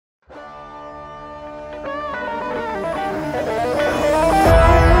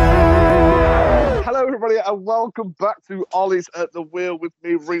everybody, and welcome back to Ollie's at the Wheel with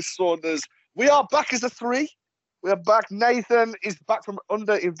me, Reece Saunders. We are back as a three. We are back. Nathan is back from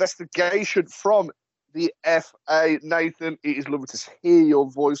under investigation from the FA. Nathan, it is lovely to hear your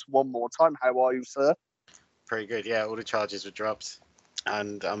voice one more time. How are you, sir? Pretty good, yeah. All the charges were dropped,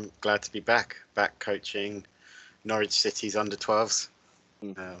 and I'm glad to be back coaching Norwich City's under-12s.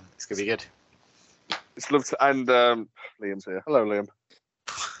 It's going to be good. It's lovely to, and Liam's here. Hello, Liam.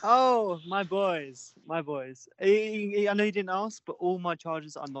 Oh, my boys. I know you didn't ask, but all my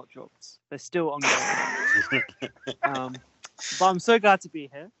charges are not dropped. They're still ongoing. But I'm so glad to be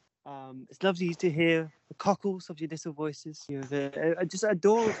here. It's lovely to hear the cockles of your little voices. You have just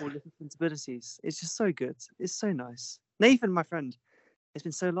adorable little sensibilities. It's just so good. It's so nice. Nathan, my friend, it's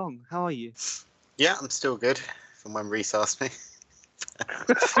been so long. How are you? Yeah, I'm still good from when Reece asked me.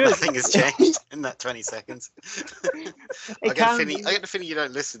 Nothing has changed in that 20 seconds. I get the feeling you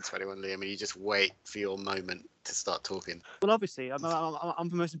don't listen to anyone, Liam, and you just wait for your moment to start talking. Well, obviously, I'm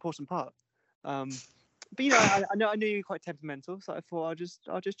the most important part. But you know, I know you're quite temperamental, so I thought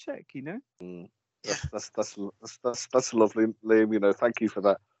I'll just check. You know. Yeah, that's lovely, Liam. You know, thank you for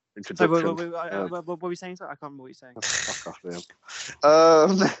that introduction. What were we saying? Sorry, I can't remember what you're saying. Fuck off,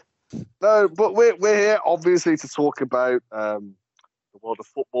 Liam. No, but we're here obviously to talk about the world of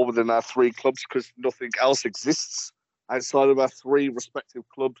football within our three clubs, because nothing else exists outside of our three respective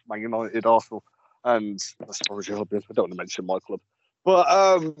clubs: Man United, Arsenal, and as far as I don't want to mention my club. But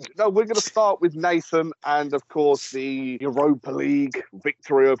no, we're going to start with Nathan, and of course the Europa League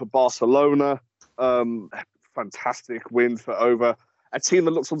victory over Barcelona. Fantastic win for over a team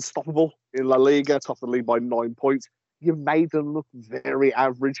that looks unstoppable in La Liga, top of the league by 9 points. You made them look very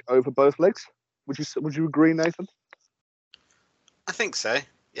average over both legs. Would you agree, Nathan? I think so.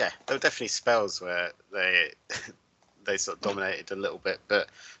 Yeah, there were definitely spells where they sort of dominated a little bit, but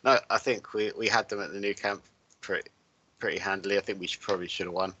no, I think we had them at the Nou Camp pretty handily. I think we probably should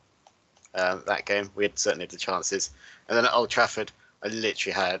have won that game. We had certainly the chances, and then at Old Trafford, I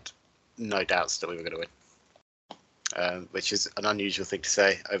literally had no doubts that we were going to win, which is an unusual thing to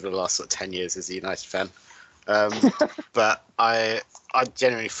say over the last sort of 10 years as a United fan. But I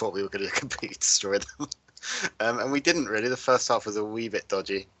genuinely thought we were going to completely destroy them. And we didn't really. The first half was a wee bit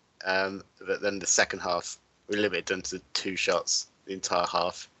dodgy, but then the second half we limited them to 2 shots the entire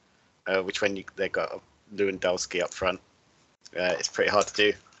half, which when they got Lewandowski up front, it's pretty hard to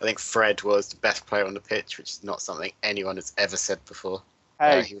do. I think Fred was the best player on the pitch, which is not something anyone has ever said before.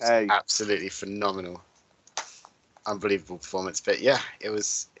 He was absolutely phenomenal. Unbelievable performance. But yeah, it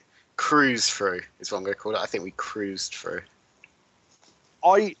was cruise through is what I'm going to call it. I think we cruised through.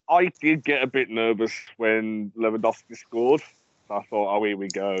 I did get a bit nervous when Lewandowski scored. I thought, oh, here we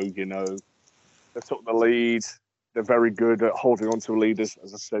go. You know, they took the lead. They're very good at holding on to leaders.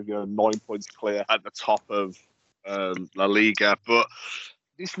 As I said, 9 points clear at the top of La Liga. But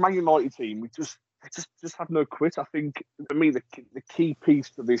this Man United team, we just have no quit. I think, for me, the key piece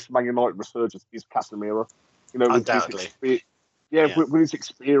to this Man United resurgence is Casemiro. You know, undoubtedly. With his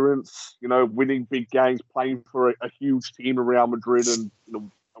experience, winning big games, playing for a huge team in Real Madrid, and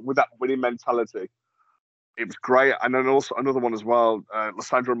with that winning mentality, it was great. And then also another one as well,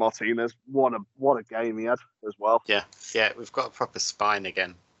 Lisandro Martinez. What a game he had as well. Yeah, we've got a proper spine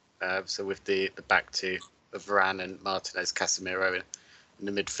again. So with the back two of Varane and Martinez, Casemiro in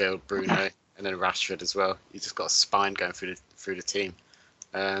the midfield, Bruno, and then Rashford as well. You just got a spine going through the team.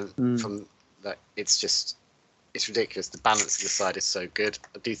 From that, it's ridiculous. The balance of the side is so good.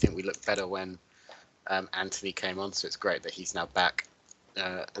 I do think we looked better when Anthony came on, so it's great that he's now back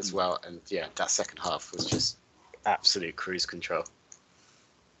as well. And yeah, that second half was just absolute cruise control.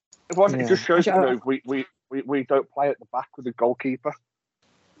 It just shows we don't play at the back with a goalkeeper.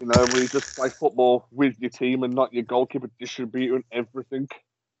 We just play football with your team and not your goalkeeper distributing everything.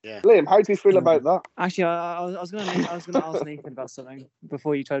 Yeah. Liam, how do you feel about that? Actually, I was going to ask Nathan about something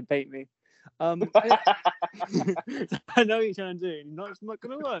before you try to bait me. I know what you're trying to do. It's not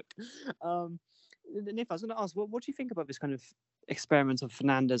going to work. Nathan, I was going to ask, what do you think about this kind of experiment of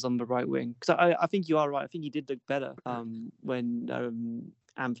Fernandes on the right wing? Because I think you are right. I think he did look better when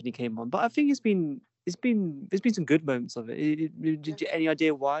Anthony came on. But I think there's been some good moments of it. Did you any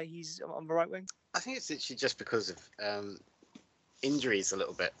idea why he's on the right wing? I think it's literally just because of injuries a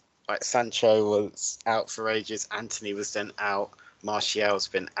little bit. Like Sancho was out for ages. Anthony was then out. Martial's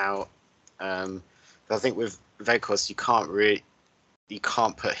been out. But I think with Weghorst, you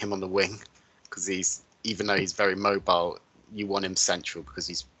can't put him on the wing because even though he's very mobile, you want him central because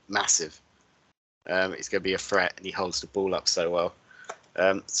he's massive. He's going to be a threat and he holds the ball up so well.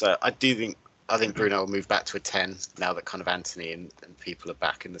 So I think Bruno will move back to a 10 now that kind of Anthony and people are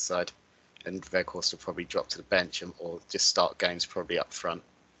back in the side. and Weghorst will probably drop to the bench or just start games probably up front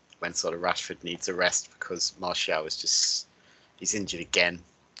when sort of Rashford needs a rest because Martial is he's injured again.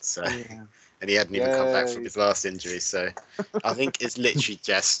 So and he hadn't even come back from his last injury. So I think it's literally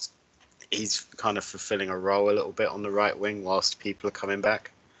just he's kind of fulfilling a role a little bit on the right wing whilst people are coming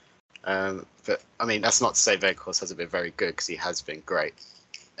back. But I mean, that's not to say Weghorst hasn't been very good because he has been great.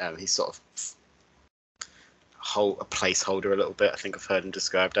 He's sort of a placeholder a little bit. I think I've heard him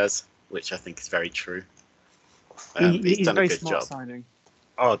described as, which I think is very true. He's done a good job. Signing.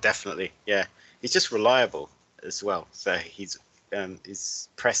 Oh, definitely, yeah. He's just reliable as well. So his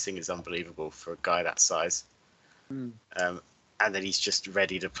pressing is unbelievable for a guy that size. And then he's just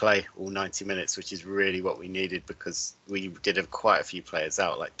ready to play all 90 minutes, which is really what we needed because we did have quite a few players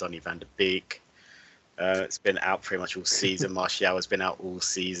out, like Donny van der Beek. It's been out pretty much all season. Martial has been out all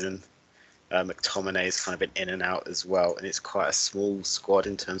season. McTominay has kind of been in and out as well. And it's quite a small squad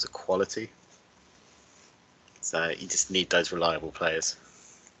in terms of quality. So you just need those reliable players.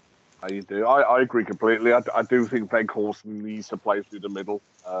 You do. I agree completely. I do think Weghorst needs to play through the middle.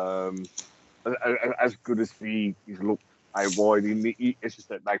 As good as he's looked out wide, as you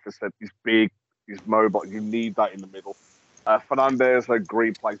said, Nathan said, he's big, he's mobile. You need that in the middle. Fernandes, I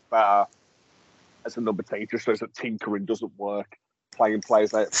agree, plays better as a number 10. He just shows that tinkering doesn't work. Playing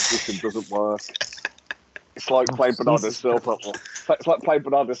players out of position doesn't work. It's like playing Bernardo Silva. It's like playing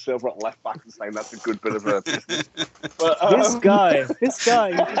Bernardo Silva at left back and saying that's a good bit of a business. But, this guy, he just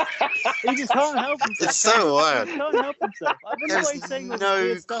can't help himself. It's so wild. He can't help himself. I don't know why he's saying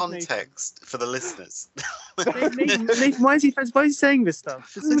no stuff, context for the listeners. Nathan, why is he saying this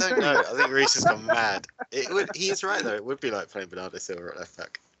stuff? I don't know. I think Reece has gone mad. He's right though. It would be like playing Bernardo Silva at left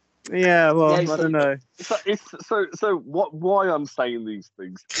back. Yeah, well, I don't know. So why I'm saying these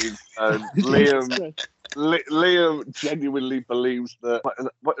things is Liam genuinely believes that.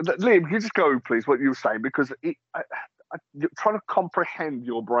 Liam, can you just go, please, what you were saying? Because you're trying to comprehend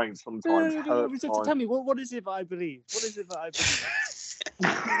your brain sometimes. Tell me, what is it that I believe? What is it that I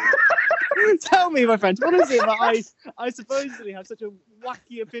believe? Tell me, my friends, what is it that I supposedly have such a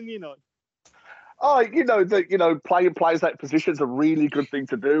wacky opinion on? Oh, playing players that position is a really good thing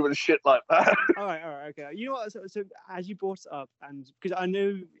to do and shit like that. All right, okay. You know what? So as you brought it up, and because I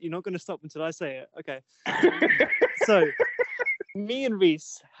know you're not going to stop until I say it, okay. So, me and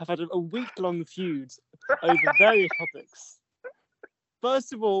Reece have had a week-long feud over various topics.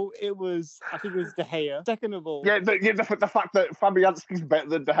 First of all, I think it was De Gea. Second of all... the fact that Fabianski's better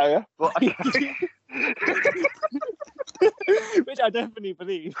than De Gea. But... Which I definitely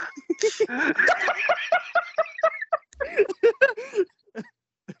believe.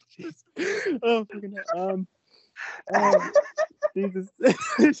 Oh, fucking hell. Jesus.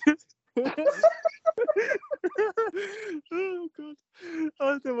 Oh, God.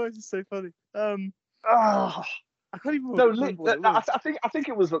 Oh, that was just so funny. I can't even remember what it was. I think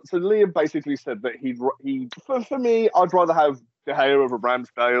it was. So Liam basically said that he for me, I'd rather have De Gea over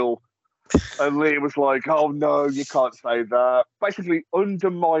Ramsdale. And Liam was like, "Oh no, you can't say that." Basically,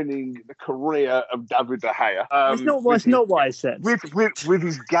 undermining the career of David De Gea. It's not what I said. With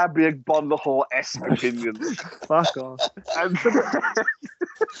his Gabriel Bonlahor-esque opinions. Fuck off.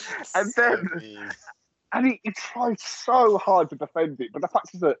 And he tried so hard to defend it, but the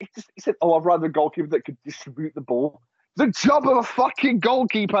fact is that he said, "Oh, I'd rather a goalkeeper that could distribute the ball." The job of a fucking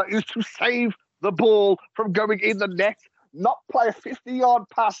goalkeeper is to save the ball from going in the net. Not play a 50-yard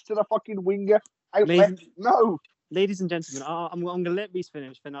pass to the fucking winger outlet. No. Ladies and gentlemen, I'm going to let Reece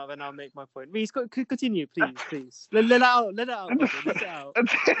finish, then I'll make my point. Reece, continue, please. Let it out. Let it out. And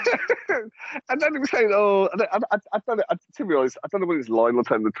then he was saying, to be honest, I don't know whether it's lying or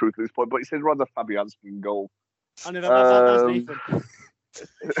telling the truth at this point, but he said rather Fabianski in goal. I know that's Nathan.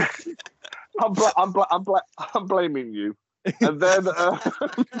 I'm blaming you. And then...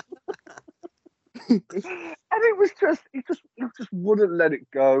 and he just wouldn't let it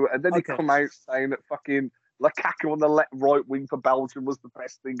go, and then he come out saying that fucking Lukaku on the right wing for Belgium was the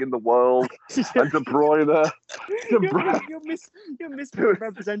best thing in the world, and De Bruyne. You're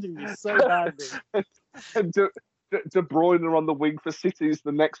misrepresenting me so badly. And De Bruyne on the wing for City is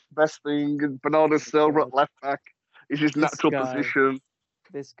the next best thing, and Bernardo Silva at left back is his natural position.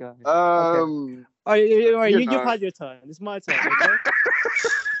 This guy. All right, you've had your turn. It's my turn. Okay?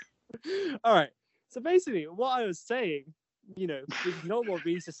 All right. So basically, what I was saying, is not what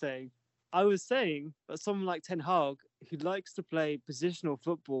Reece is saying. I was saying that someone like Ten Hag, who likes to play positional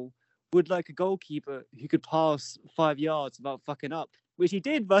football, would like a goalkeeper who could pass 5 yards without fucking up. which he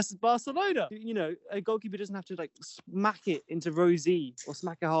did versus Barcelona. You know, a goalkeeper doesn't have to like smack it into row Z or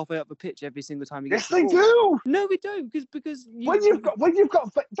smack it halfway up the pitch every single time he gets Yes, the they ball. do. No, we don't, because When you've got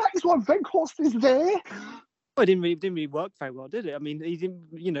that is why Weghorst is there. Well, it didn't really work very well, did it? I mean, he didn't,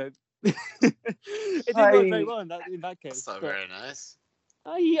 you know, it didn't work very well in that case. That's not very nice.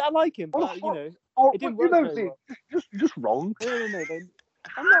 I like him, but you know, Oh, it didn't you work know, very well. just wrong. No.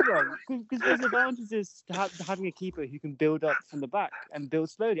 I'm not wrong, because there's advantages to having a keeper who can build up from the back and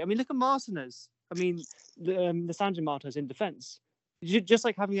build slowly. I mean, look at Martinez. I mean, Lisandro Martinez in defence. Just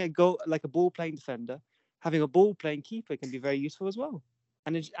like having a ball-playing defender, having a ball-playing keeper can be very useful as well.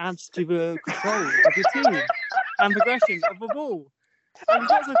 And it adds to the control of your team and progression of the ball. And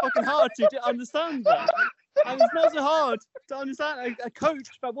it's not so fucking hard to understand that. And it's not so hard to understand a coach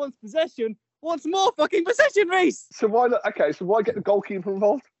that wants possession wants more fucking possession, Reece. So why not? Okay, so why get the goalkeeper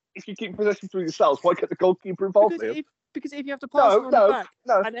involved? If you keep possession through yourselves, why get the goalkeeper involved? Because if you have to pass it on the back,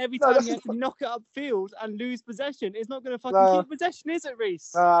 and every time you have to knock it upfield and lose possession, it's not going to fucking keep possession, is it,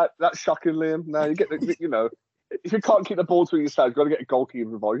 Reece? That's shocking, Liam. No, you get the, you know, if you can't keep the ball to yourself, you've got to get a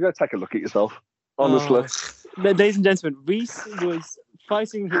goalkeeper involved. You've got to take a look at yourself, honestly. Ladies and gentlemen, Reece was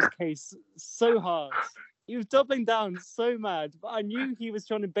fighting his case so hard. He was doubling down so mad, but I knew he was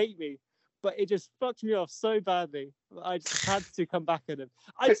trying to bait me. But it just fucked me off so badly. I just had to come back at him.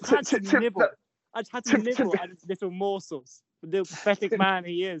 I just had to nibble. I just had to nibble at his little morsels. The little pathetic man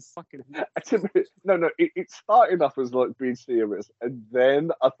he is. Fucking. No. It started off as like being serious, and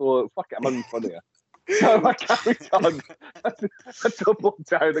then I thought, fuck it, I'm having fun here. So I carried on. I doubled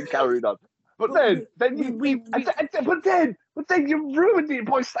down and carried on. But then you ruined it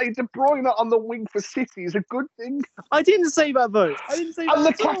by saying De Bruyne on the wing for City is a good thing. I didn't say that though. I didn't say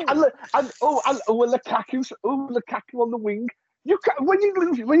that at all. Lukaku on the wing. You can, when you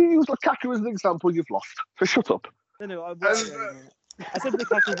use Lukaku as an example, you've lost. So shut up. No, I said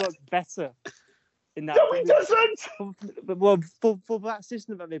Lukaku worked better in that. No, he doesn't. Well, for that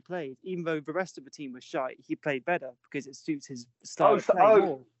system that they played, even though the rest of the team was shite, he played better because it suits his style of play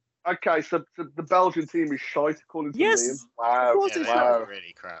more. Okay, so the Belgian team is shite according to Liam. Wow. Of course it's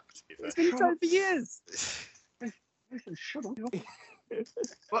really crap. It's been shite for years. Listen, shut up.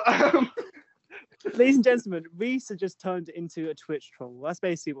 Ladies and gentlemen, Reece has just turned into a Twitch troll. That's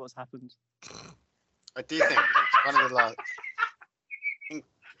basically what's happened. I do think one of the last,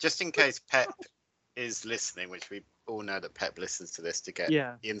 just in case Pep is listening, which we all know that Pep listens to this to get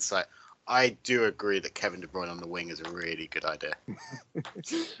the insight. I do agree that Kevin De Bruyne on the wing is a really good idea.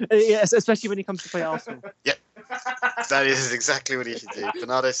 Yes, especially when he comes to play Arsenal. Yep, that is exactly what he should do.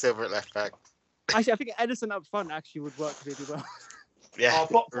 Bernardo Silva at left back. Actually, I think Edison up front actually would work really well. Yeah,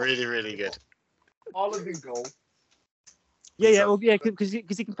 really, really good. Haaland in goal. Yeah, because he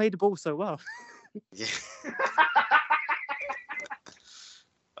can play the ball so well. Yeah.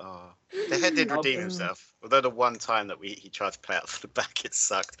 The head did redeem himself. Although the one time that he tried to play out for the back, it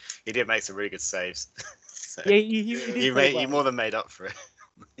sucked. He did make some really good saves. So yeah, he more than made up for it.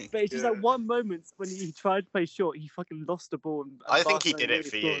 But it's just like one moment when he tried to play short, he fucking lost the ball. And I think he did it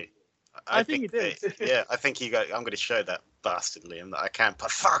for you. I think he did. Yeah, I think I'm going to show that bastard Liam that I can,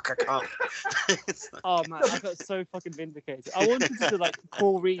 but fuck, I can't. Oh man, I got so fucking vindicated. I wanted to like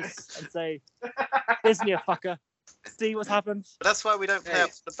call Reece and say, "Listen here, fucker. See what's happened." But that's why we don't play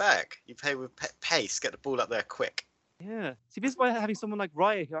up the back. You play with pace, get the ball up there quick. Yeah. See, this is why having someone like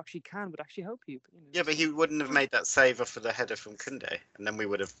Raya who actually would actually help you. But, Yeah, but he wouldn't have made that save for the header from Koundé, and then we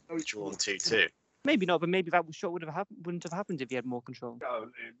would have drawn 2-2. Maybe not, but maybe that shot wouldn't have happened if he had more control.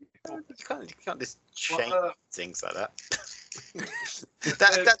 You can't just change things like that.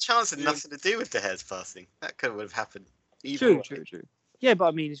 that chance had nothing to do with De Gea's passing. That could have happened. True. Yeah, but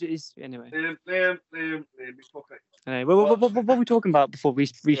I mean, it's anyway. Liam, it's okay. Anyway, what were we talking about before we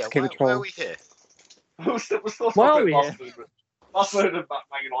became a troll? Why are we here? We're still why are we here? Barcelona and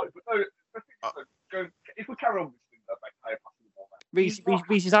Man United, but no, if we carry on with this thing,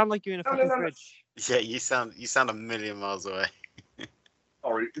 Reece, you sound like you're in a fucking fridge. Yeah, you sound a million miles away.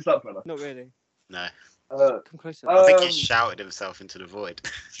 Sorry, is that better? Not really. No. Come closer. I think he shouted himself into the void.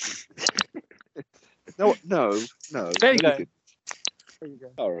 No. There you go.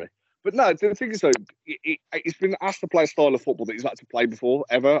 All right. But no, the thing is, though, he's been asked to play a style of football that he's had to play before,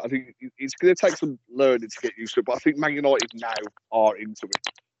 ever. I think it's going to take some learning to get used to it, but I think Man United now are into it.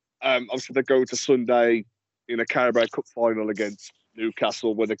 Obviously, they're going to Sunday in a Carabao Cup final against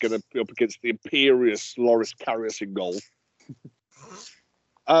Newcastle, where they're going to be up against the imperious Loris Karius in goal.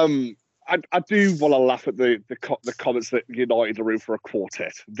 I do want to laugh at the comments that United are in for a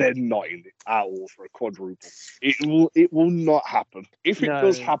quartet. They're not in it at all for a quadruple. It will not happen. If it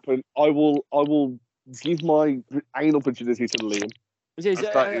does happen, I will give my anal virginity to Liam,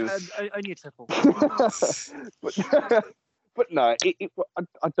 That is- only a triple. but no,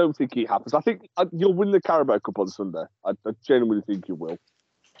 I don't think it happens. I think you'll win the Carabao Cup on Sunday. I genuinely think you will.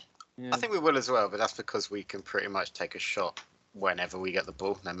 Yeah. I think we will as well, but that's because we can pretty much take a shot whenever we get the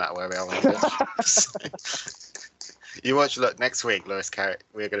ball, no matter where we are on the pitch. You watch, look, next week, Loris Karius,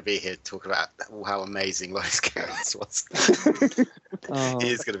 we're going to be here talking about how amazing Loris Karius was. He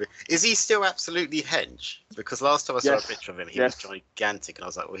is going to be. Is he still absolutely hench? Because last time I saw a picture of him, he was gigantic, and I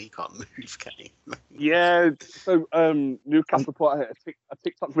was like, well, he can't move, can he? Yeah, so Newcastle put out a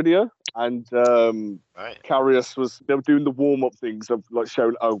TikTok video, and Right. Karius they were doing the warm-up things of like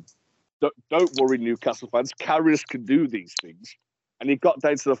showing, don't worry, Newcastle fans, Karius can do these things. And he got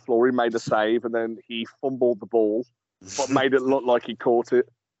down to the floor, he made a save, and then he fumbled the ball, but made it look like he caught it.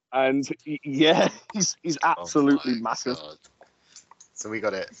 And he's absolutely massive. God. So we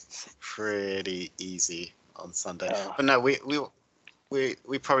got it pretty easy on Sunday. Yeah. But no, we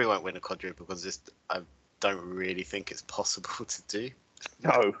probably won't win a quadruple because I don't really think it's possible to do.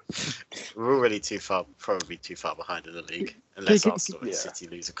 No. We're already probably too far behind in the league, unless Arsenal and City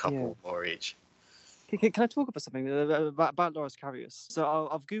lose a couple more each. Can I talk about something about Loris Karius? So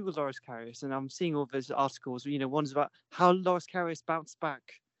I've googled Loris Karius, and I'm seeing all those articles. One's about how Loris Karius bounced back.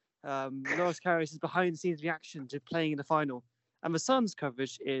 Loris Karius' behind-the-scenes reaction to playing in the final, and the Sun's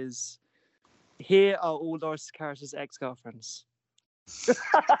coverage is, here are all Loris Karius' ex-girlfriends. It's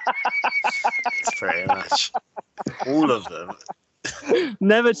pretty much all of them.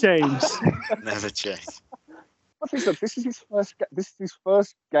 Never changed. Never change. I think so. This is his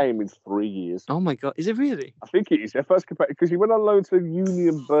first game in 3 years. Oh my god, is it really? I think it is their first competitor because he went on loan to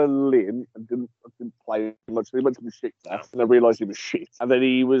Union Berlin and didn't play much. He went to Besiktas and they realised he was shit. And then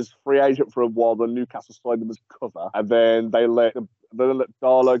he was free agent for a while. Then Newcastle signed him as cover, and then they let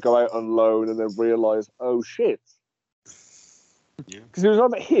Darlow go out on loan, and then realised, oh shit. Because it was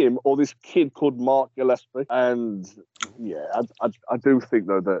either him or this kid called Mark Gillespie. And I do think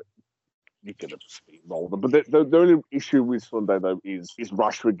though that you're going to steamroll them. But the only issue with Sunday, though, is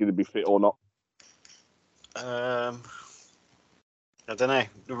Rashford going to be fit or not? I don't know.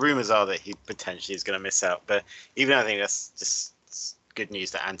 The rumours are that he potentially is going to miss out. But even I think that's just good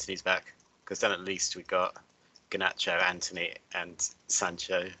news that Anthony's back. Because then at least we got Garnacho, Anthony, and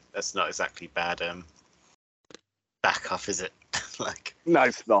Sancho. That's not exactly bad backup, is it? No,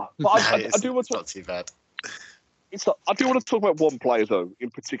 it's not. But I do want to not too bad. I do want to talk about one player, though, in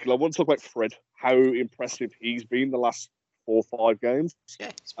particular. I want to talk about Fred, how impressive he's been the last 4 or 5 games.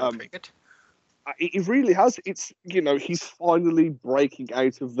 Yeah, he's been pretty good. He really has. It's, he's finally breaking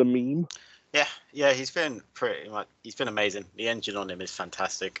out of the meme. Yeah, he's been amazing. The engine on him is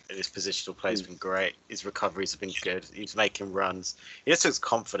fantastic. His positional play has been great. His recoveries have been good. He's making runs. He just looks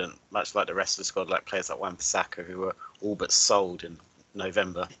confident, much like the rest of the squad, like players like Wan-Bissaka, who were all but sold in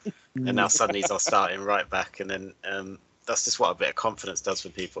November. And now suddenly he's starting right back. And then that's just what a bit of confidence does for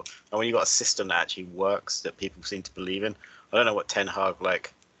people. And when you've got a system that actually works, that people seem to believe in. I don't know what Ten Hag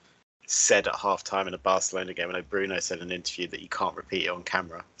said at half-time in a Barcelona game. I know Bruno said in an interview that you can't repeat it on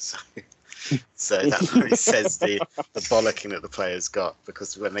camera. So that really says the bollocking that the players got,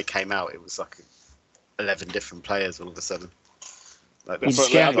 because when they came out, it was 11 different players all of a sudden. They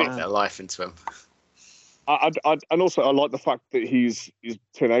got their life into him. And also, I like the fact that he's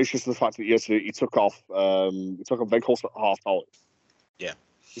tenacious. The fact that he took off Weghorst at half time. Yeah,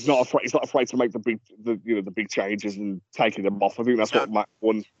 he's not afraid to make the big changes and taking them off. I think that's what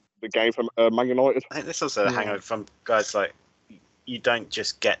won the game from Man United. I think this also a hangover from guys like. You don't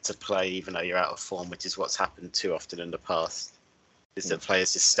just get to play even though you're out of form, which is what's happened too often in the past. Is that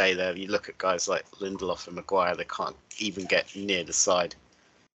players just stay there. You look at guys like Lindelof and Maguire; they can't even get near the side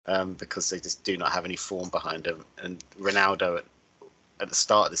because they just do not have any form behind them. And Ronaldo at the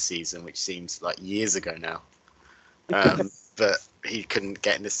start of the season, which seems like years ago now, but he couldn't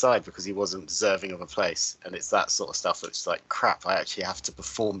get in this side because he wasn't deserving of a place. And it's that sort of stuff that's like, crap, I actually have to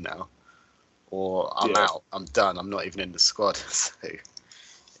perform now. Or I'm out, I'm done, I'm not even in the squad. So,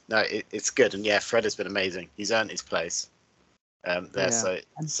 no, it's good. And Fred has been amazing. He's earned his place So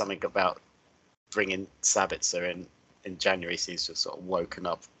something about bringing Sabitzer in January seems to have sort of woken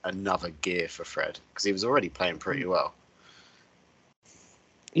up another gear for Fred, because he was already playing pretty well.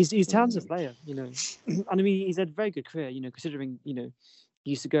 He's a talented player, and I mean, he's had a very good career, considering, he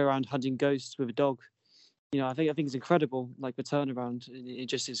used to go around hunting ghosts with a dog. I think it's incredible, the turnaround in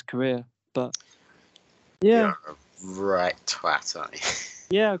just his career. But You're a right twat, aren't you?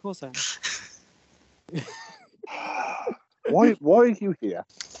 Yeah, of course I am. Why are you here?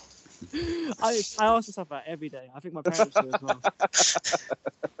 I ask myself that every day. I think my parents do as well.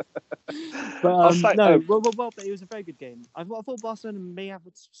 But I'll say, no, well, but it was a very good game. I thought Barcelona may have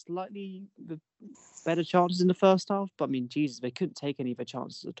slightly the better chances in the first half, but I mean, Jesus, they couldn't take any of their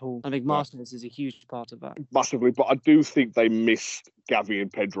chances at all. I think Martinez is a huge part of that. massively, but I do think they missed Gavi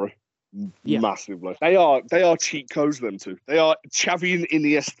and Pedro. Yeah. Massively. They are cheat codes, them two. They are Xavi and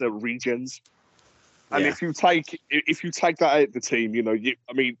Iniesta regens. And if you take that out of the team,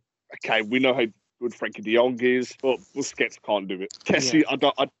 okay, we know how good Frankie De Jong is, but Busquets can't do it. Kessie,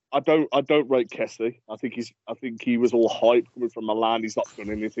 yeah. I don't rate Kessie. I think he was all hype coming from Milan. He's not done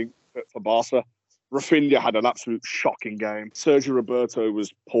anything for Barca. Rafinha had an absolute shocking game. Sergio Roberto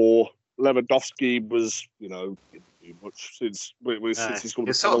was poor. Lewandowski was, didn't do much since he scored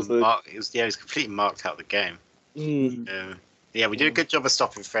the penalty. He was completely marked out of the game. Yeah, we did a good job of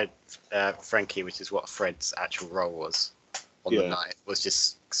stopping Frankie, which is what Fred's actual role was on the night, was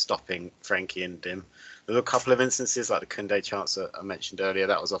just stopping Frankie and him. There were a couple of instances, like the Koundé chance that I mentioned earlier,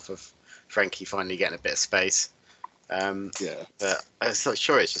 that was off of Frankie finally getting a bit of space. But I'm not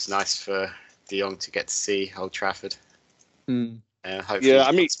sure, it's just nice for De Jong to get to see Old Trafford.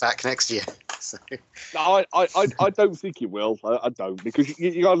 Hopefully he's back next year. So. No, I don't think he will. I don't, because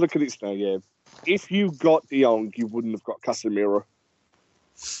you got to look at it now, yeah. If you got De Jong, you wouldn't have got Casemiro.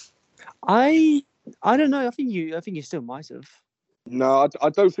 I don't know. I think you still might have. No, I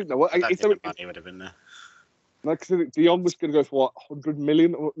don't think that. I don't think the money would have been there. No, because De Jong was going to go for what, 100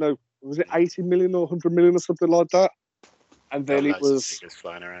 million? No, was it 80 million or 100 million or something like that? And then it was figures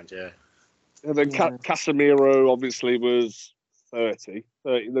flying around, yeah. And then Casemiro obviously was 30,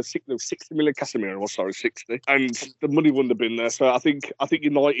 60 million Casemiro was, 60. And the money wouldn't have been there. So I think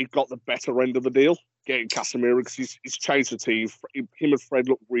United got the better end of the deal, getting Casemiro, because he's changed the team. Him and Fred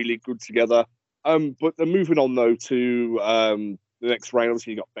look really good together. But they're moving on, though, to the next round.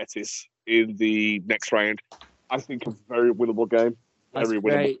 Obviously, you got Betis in the next round. I think a very winnable game. Very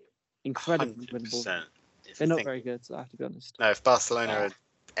winnable. Incredibly winnable. They're not very good, so I have to be honest. No, if Barcelona are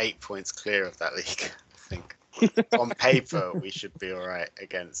 8 points clear of that league, I think on paper we should be all right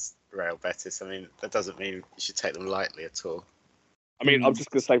against Real Betis. I mean, that doesn't mean you should take them lightly at all. I mean, I'm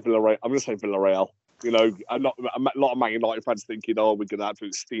just going to say Villarreal. I'm going to say Villarreal. A lot of Man United fans thinking, we're going to have to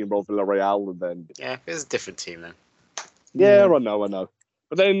steamroll Villarreal, and then it's a different team then. Yeah, I know.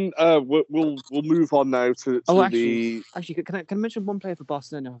 But then we'll move on now to actually, can I mention one player for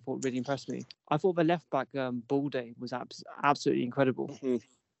Barcelona I thought really impressed me? I thought the left back Balde was absolutely incredible. Mm-hmm.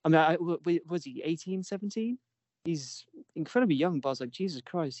 I mean, was he 18, 17? He's incredibly young, but I was like, Jesus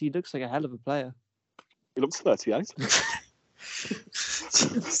Christ, he looks like a hell of a player. He looks 38.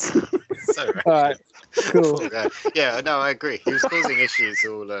 So right. All right, cool. Yeah, no, I agree. He was causing issues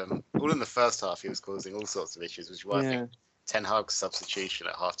all in the first half. He was causing all sorts of issues, which is why I think Ten Hag's substitution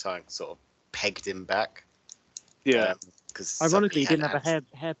at halftime sort of pegged him back. Yeah, because ironically, he didn't have a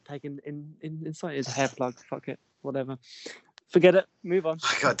hair peg inside his hair plug. Fuck it, whatever. Forget it. Move on. Oh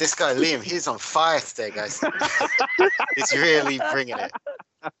my God, this guy Liam, he's on fire today, guys. He's really bringing it.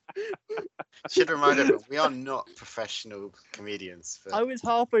 Should remind everyone, we are not professional comedians. But... I was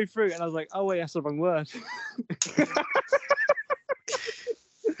halfway through and I was like, oh wait, that's the wrong word.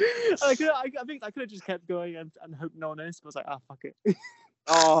 I think I could have just kept going and hoped no one noticed. I was like, fuck it.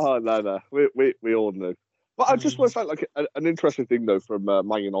 Oh no, we all knew. But I just want to say, like, an interesting thing though from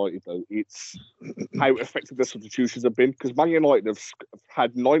Man United though, it's how effective their substitutions have been, because Man United have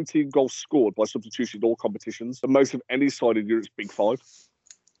had 19 goals scored by substitution in all competitions, the most of any side in Europe's Big Five.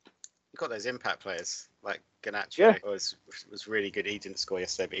 You've got those impact players like Garnacho was really good. He didn't score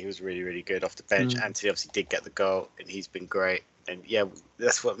yesterday, but he was really, really good off the bench. Antony obviously did get the goal, and he's been great. And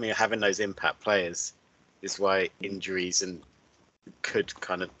that's what I mean. Having those impact players is why injuries and could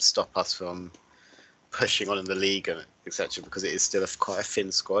kind of stop us from pushing on in the league and etc. Because it is still quite a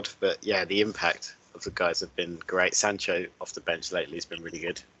thin squad. But the impact of the guys have been great. Sancho off the bench lately has been really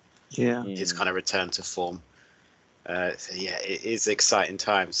good. Yeah, his kind of return to form. It is exciting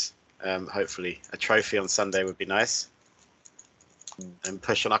times. Hopefully, a trophy on Sunday would be nice. And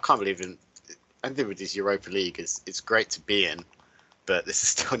push on. I can't believe I think with this Europa League, it's great to be in, but this is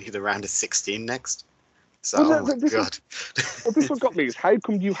still only the round of 16 next. So, God. This one got me is how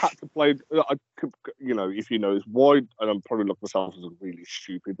come you had to play? If you know, is why, and I'm probably looking myself as really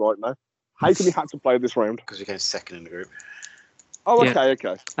stupid right now. How come you had to play this round? Because we came second in the group. Oh,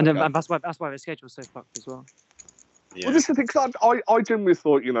 okay. And then that's why the schedule's so fucked as well. Yeah. Well, this is the thing, because I generally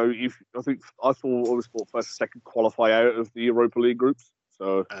thought, I always thought first and second qualify out of the Europa League groups.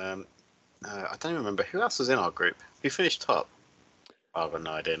 So I don't even remember who else was in our group. Who finished top? I've got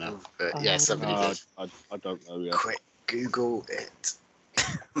no idea now. But somebody did. I don't know yet. Quick, Google it.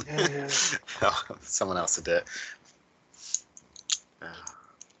 Yeah. Oh, someone else to do it.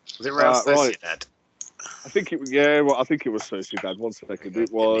 Was it Real Right. Sociedad? I think it was. Yeah, well, I think it was Sociedad. 1 second. Okay, It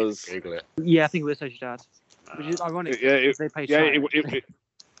didn't was. even Google it. Yeah, I think it was Sociedad, which is ironic. Yeah, because they played yeah, Shakhtar.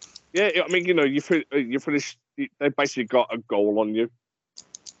 I mean, you know, you finish. They basically got a goal on you.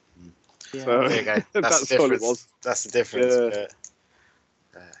 Yeah. So There you go. That's the all it difference. was. That's the difference. Yeah.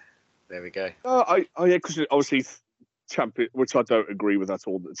 But, there we go. Yeah, because obviously champion, which I don't agree with at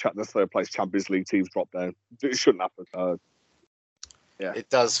all. The third place Champions League teams drop down. It shouldn't happen. Yeah. It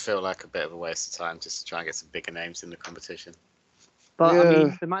does feel like a bit of a waste of time just to try and get some bigger names in the competition. But I Yeah.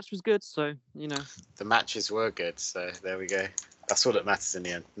 mean, the match was good, so you know. The matches were good, so there we go. That's all that matters in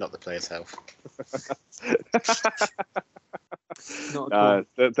the end, not the player's health. Not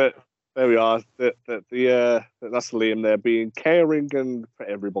at all. There we are. That's Liam there, being caring and for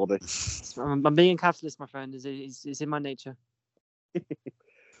everybody. I'm being a capitalist, my friend. Is in my nature.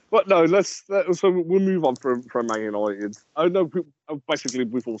 But no, so we'll move on from Man United. Oh no, basically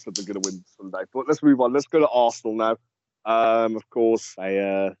we've all said they're going to win Sunday, but let's move on. Let's go to Arsenal now. Of course,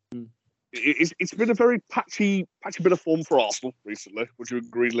 it's been a very patchy bit of form for Arsenal recently. Would you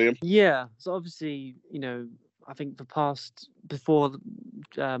agree, Liam? Yeah. So obviously, you know, I think before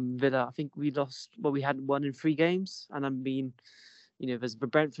Villa, I think we lost. Well, we had 1 in 3 games, and I mean, you know, there's the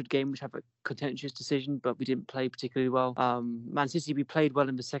Brentford game which had a contentious decision, but we didn't play particularly well. Man City, we played well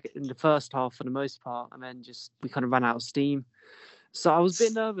in the first half for the most part, and then just we kind of ran out of steam. So I was a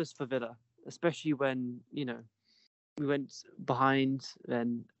bit nervous for Villa, especially when, you know, we went behind,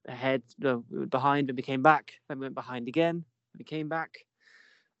 then ahead. No, we were behind, and we came back. Then we went behind again. We came back.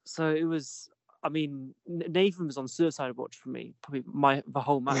 So it was. I mean, Nathan was on suicide watch for me, probably the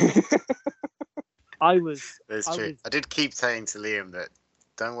whole match. That's true. I did keep saying to Liam that,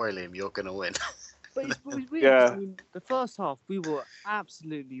 don't worry, Liam, you're going to win. But it was weird. Yeah. I mean, the first half we were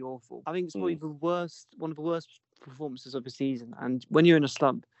absolutely awful. I think it's probably one of the worst performances of the season. And when you're in a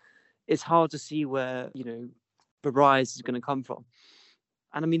slump, it's hard to see where, you know, the rise is going to come from.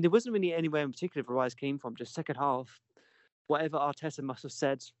 And I mean, there wasn't really anywhere in particular the rise came from. Just second half, whatever Arteta must have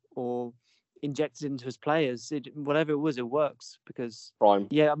said or injected into his players, whatever it was, it works because Prime.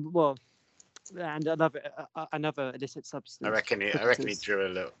 yeah, well, and another illicit substance. I reckon he drew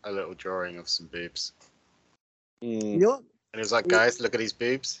a little drawing of some boobs. You know what? And he was like, guys, look at these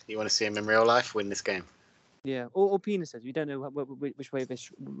boobs. You want to see them in real life? Win this game. Yeah, or penises. We don't know which way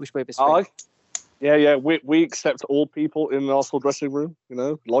this. Yeah. We accept all people in the Arsenal dressing room. You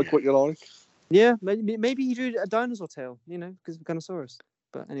know, what you like. Yeah, maybe he drew a dinosaur tail. You know, because of Gunnosaurus.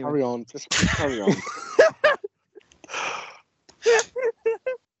 But anyway, Carry on. Just carry on.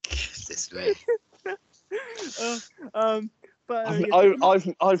 This way. But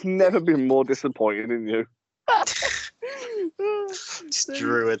I've never been more disappointed in you. Just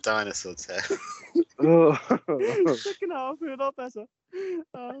drew a dinosaur tail. Second half, we're a lot better.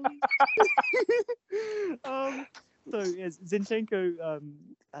 So yeah, Zinchenko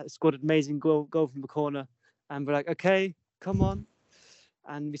scored an amazing goal from the corner, and we're like, okay, come on,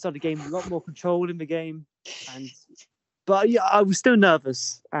 and we started getting a lot more control in the game, but yeah, I was still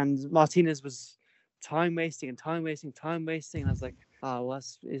nervous, and Martinez was time wasting. And I was like, oh, well,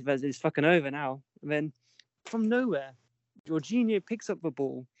 it's fucking over now. And then from nowhere, Jorginho picks up the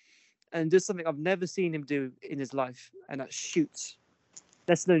ball and does something I've never seen him do in his life, and that shoots.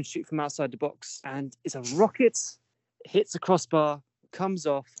 Let alone shoot from outside the box. And it's a rocket, hits the crossbar, comes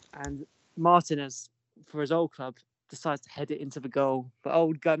off, and Martinez, for his old club, decides to head it into the goal. The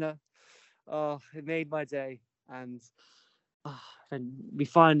old gunner. Oh, it made my day. And then we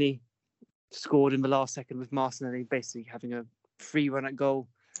finally scored in the last second with Martinelli basically having a free run at goal.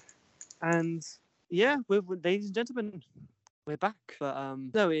 And yeah, ladies and gentlemen, we're back. But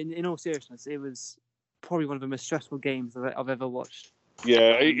no, in all seriousness, it was probably one of the most stressful games I've ever watched.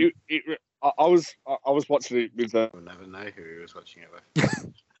 Yeah, I was watching it with. We'll never know who he was watching it with.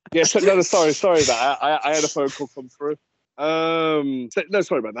 Yeah, sorry about that. I had a phone call come through.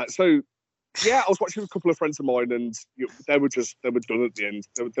 Sorry about that. So, yeah, I was watching with a couple of friends of mine, and they were done at the end.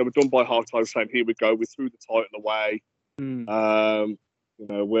 They were done by half time, saying, "Here we go, we threw the title away." You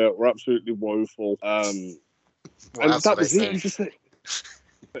know, we're absolutely woeful. And that was it. Just they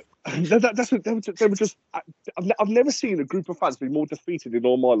were just. I've never seen a group of fans be more defeated in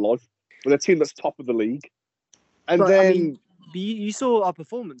all my life with a team that's top of the league. And but, then I mean, you saw our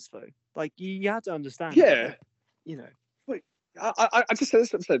performance though. Like you had to understand. Yeah. That, you know. Wait, I just said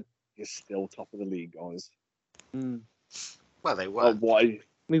this. I said you're still top of the league, guys. Well, they were. Why?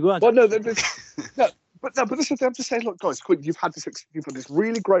 We weren't. Well, no, But this is, I'm just saying, look, guys, you've had this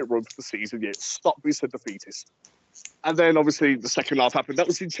really great run for the season. Yet stop being so defeatist. And then obviously the second half happened. That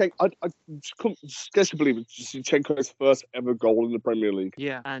was Zinchenko. I just couldn't scarcely believe it. Zinchenko's first ever goal in the Premier League.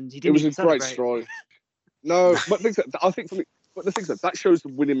 Yeah, and he It didn't was a even great celebrate. strike. No, but I think for me, but the thing is that shows the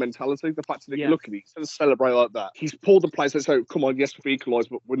winning mentality. The fact that you look at it, instead of celebrate like that, he's pulled the players and said, "Come on, yes, we've equalised,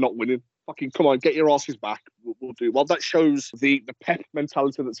 but we're not winning. Fucking come on, get your asses back. We'll do." Well, that shows the pep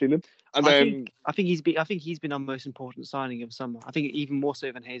mentality that's in him. And I think he's been our most important signing of summer. I think even more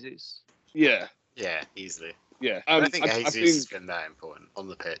so than Jesus. Yeah, easily. Yeah, I don't think Jesus has been that important on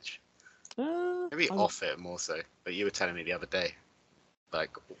the pitch. Maybe off it more so. But you were telling me the other day, like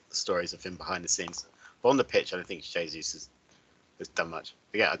stories of him behind the scenes. But on the pitch, I don't think Jesus has done much.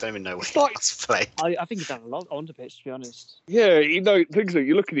 But yeah, I don't even know what he's played. I think he's done a lot on the pitch, to be honest. Yeah, things like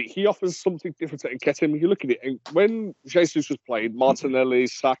you look at it, he offers something different to Nketiah. You look at it, and when Jesus was playing, Martinelli,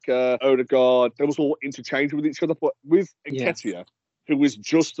 Saka, Odegaard, they was all interchangeable with each other. But with Nketiah, who is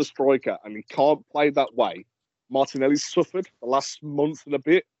just a striker and he can't play that way, Martinelli suffered the last month and a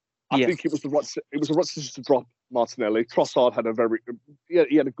bit. I think it was the right decision to drop Martinelli. Trossard had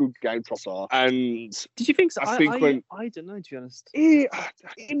he had a good game, Trossard. And did you think so? I don't know, to be honest.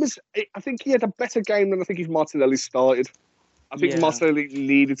 I think he had a better game than I think if Martinelli started. I think Martinelli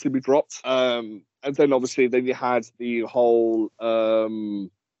needed to be dropped. And then obviously you had the whole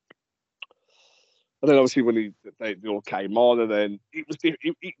and then obviously when they all came on, and then he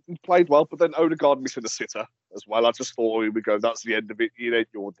played well, but then Odegaard missing a sitter as well. I just thought, here we go, that's the end of it. You know,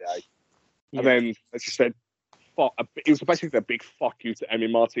 your day. Yeah. And then, as you said, it was basically a big fuck you to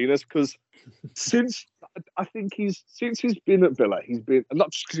Emi Martinez, because since he's been at Villa, he's been, and not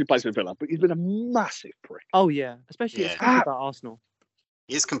just because he plays for Villa, but he's been a massive prick. Oh yeah, especially about Arsenal.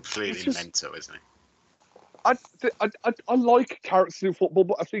 He's completely mental, isn't he? I like characters in football,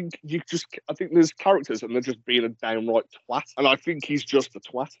 but I think there's characters and they're just being a downright twat, and I think he's just a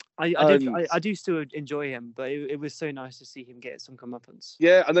twat. I do still enjoy him, but it was so nice to see him get some comeuppance.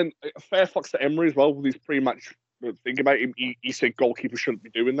 Yeah, and then fair fucks to Emery as well with his pre-match. Think about him. He said goalkeeper shouldn't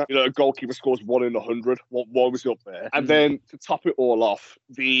be doing that. You know, a goalkeeper scores 1 in 100. Why was he up there? And then to top it all off,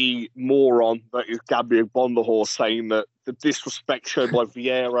 the moron that is Gabriel Bondahor saying that the disrespect shown by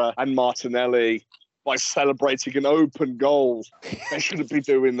Vieira and Martinelli by celebrating an open goal. They shouldn't be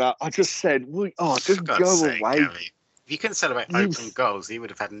doing that. I just said, just go away. Gary, if you couldn't celebrate open goals, he would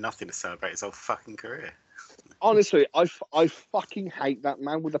have had nothing to celebrate his whole fucking career. Honestly, I fucking hate that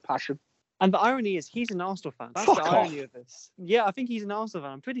man with a passion. And the irony is, he's an Arsenal fan. That's the irony of this. Yeah, I think he's an Arsenal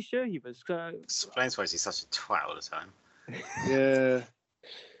fan. I'm pretty sure he was. Explains why he's such a twat all the time. Yeah.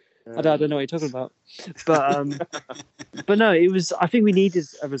 I don't know what you're talking about. But no, it was. I think we needed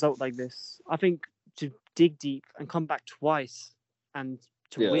a result like this. I think to dig deep and come back twice and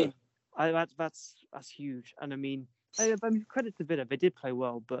to win, that's huge. And I mean, credit to Villa, they did play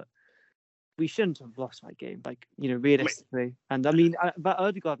well, but we shouldn't have lost that game, realistically. And I mean, that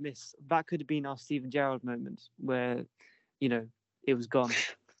Odegaard miss, that could have been our Steven Gerrard moment where, it was gone.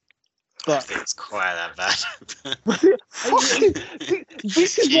 But it's quite that bad.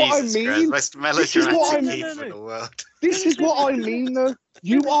 This is what I mean. Most melodramatic in the world. This is what I mean, though.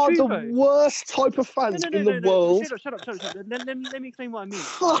 You are the worst type of fans in the world. Shut up. Let me explain what I mean.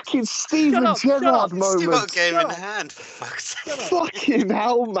 Fucking Steven Gerrard moment. Still got a game in hand, for fuck's sake. Fucking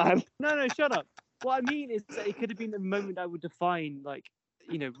hell, man. No, shut up. What I mean is that it could have been a moment that would define,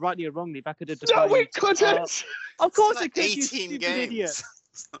 rightly or wrongly, that could have defined... No, it couldn't! Of course it could, 18 games. Idiot.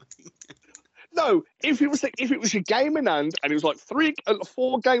 No, if it was your game in hand and it was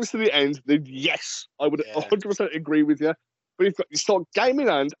 4 games to the end, then yes, I would 100% agree with you. But you start game in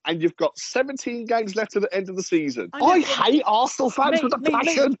hand and you've got 17 games left to the end of the season. I hate Arsenal fans with a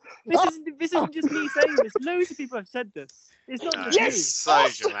passion. This isn't just me saying this. Loads of people have said this. It's not just me. So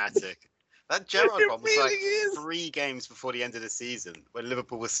dramatic. That Gerrard one was 3 games before the end of the season when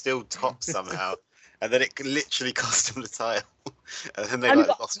Liverpool was still top somehow. And then it literally cost them the title. And then they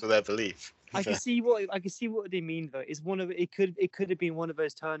lost for their belief. I can see what they mean though. It's it could have been one of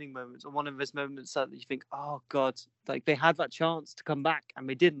those turning moments, or one of those moments that you think, oh God, they had that chance to come back and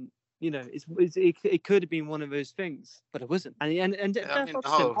they didn't. It could have been one of those things, but it wasn't. And the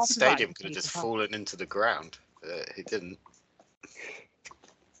whole stadium could have just fallen into the ground. It didn't.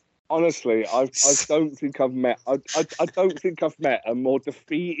 Honestly, I don't think I've met a more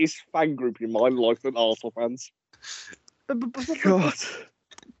defeatist fan group in my life than Arsenal fans. God.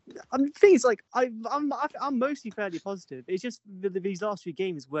 The thing is, I'm mostly fairly positive. It's just these last 3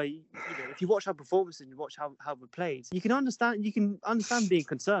 games where if you watch our performance and you watch how we played, you can understand being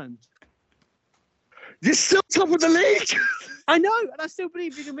concerned. You're still top of the league. I know, and I still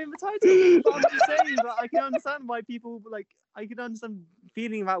believe you can win the title. But I'm just saying that I can understand why people I can understand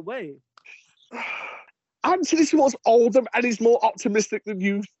feeling that way. Anthony supports Oldham and he's more optimistic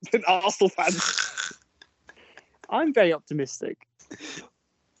than Arsenal fans. I'm very optimistic.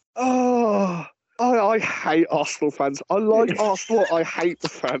 Oh, I hate Arsenal fans. I like Arsenal. I hate the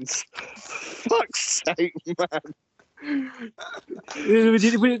fans. Fuck's sake, man. Would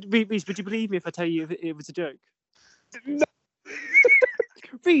you believe me if I tell you it was a joke? No.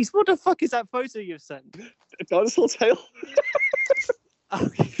 Reese, what the fuck is that photo you've sent? A dinosaur tail.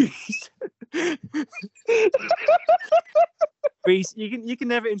 Reese, you can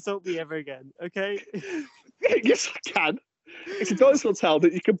never insult me ever again, okay? Yes, I can. It's a dinosaur tail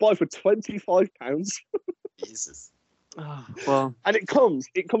that you can buy for £25. Jesus. Oh, well. And it comes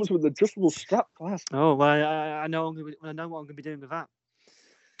with an adjustable strap glass. Oh well, I know I know what I'm gonna be doing with that.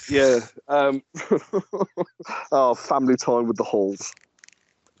 Yeah. Oh, family time with the Halls.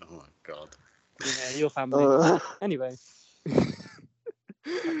 Oh my god. Yeah, your family. Anyway.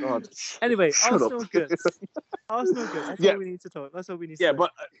 God. Anyway, Shut Arsenal up. good. Arsenal good. That's all we need to talk. That's all we need to Yeah, say.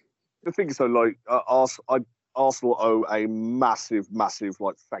 but the thing is, though, like Arsenal owe a massive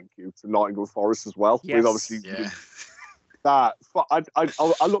like thank you to Nottingham Forest as well. Yes. With obviously Yeah. that. I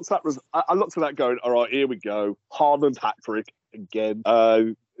looked at that going, all right, here we go. Haaland hat trick again.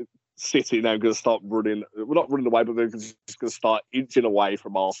 City now going to start running. We're not running away, but they're just going to start inching away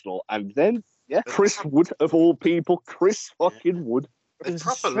from Arsenal. And then, yeah, Chris Wood of all people, Chris fucking Wood. They've was a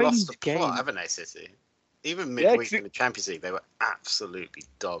proper lost the strange plot, game. haven't they, City? Even Yeah, midweek 'cause in the Champions League, they were absolutely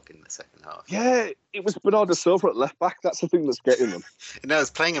dog in the second half. Yeah, it was Bernardo Silva at left back. That's the thing that's getting them. You know, I was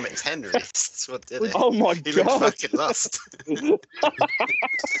playing him at 10 wrists. What did it? Oh my He looked god! fucking lost.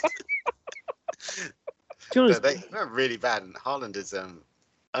 To be honest, They were really bad. And Haaland is, I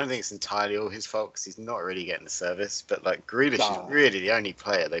don't think it's entirely all his fault because he's not really getting the service. But like Grealish Nah. is really the only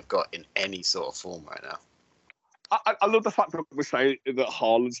player they've got in any sort of form right now. I love the fact that we're saying that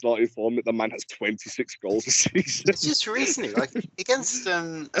Haaland's not in form, that the man has 26 goals this season. It's just recently, like against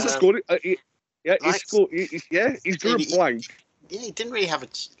Has he scored? He like- scored. He's drew a Maybe- blank. Yeah, he didn't really have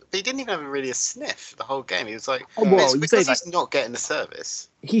he didn't even have really a sniff the whole game. He was like, Oh, well, it's you say because that. he's not getting the service.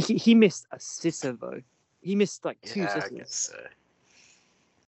 he missed a sitter though. He missed like two Yeah, I sitters. guess so.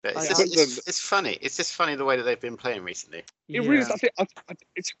 But I- it's funny. It's just funny the way that they've been playing recently. It really is. I think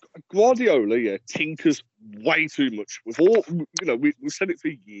it's Guardiola. Yeah, tinkers way too much. With all we've said it for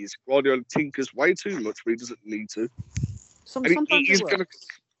years. Guardiola tinkers way too much, but he doesn't need to. Sometimes he's it going works.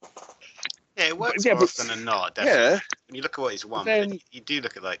 Yeah, it works yeah, more but- often than not. Definitely. Yeah, When you look at what he's won, Then- but you do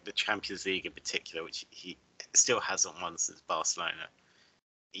look at like the Champions League in particular, which he still hasn't won since Barcelona.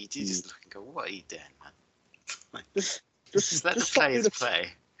 You do just look and go, "What are you doing, man?" Just let the stop being players a- play.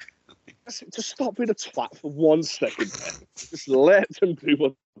 Just stop being a twat for 1 second. Man. Just let them do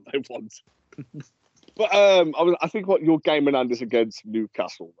what they want. But I think what your game in hand is against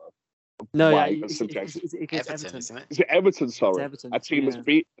Newcastle, though. No, Wow, yeah, that's it's subjective. against Everton, Everton. isn't it? Is it Everton? Sorry, It's Everton, a team yeah.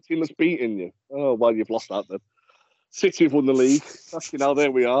 that's beaten you. Oh well, you've lost that then. City have won the league. Fucking hell,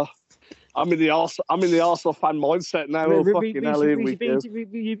 there we are. I'm in the Arsenal fan mindset now. Oh, fucking hell, here we go.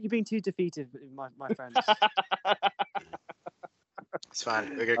 You're being too defeated, my friend. It's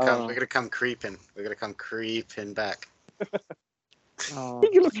fine. We're gonna come. Oh. We're gonna come creeping. We're gonna come creeping back. Oh,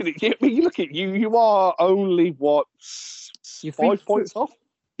 When you look at it, you look at you. You are only what You're 5 points off.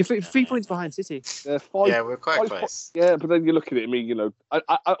 you're 3 points behind City. Five. Yeah, we're quite 5 close. Yeah, but then you look at it. I mean,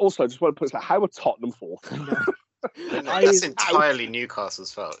 I also just want to put it. How are Tottenham fourth? No, I- that's entirely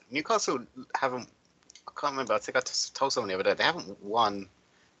Newcastle's fault. Newcastle haven't. I can't remember. I think I told someone the other day they haven't won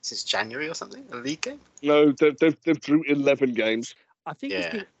since January or something. A league game. No, they've drew 11 games. I think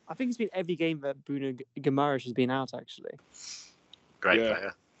Yeah. it's been every game that Bruno Guimaraes has been out actually. Great Yeah.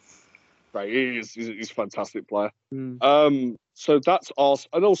 player. Right, he's a fantastic player. Mm. So that's Arsenal,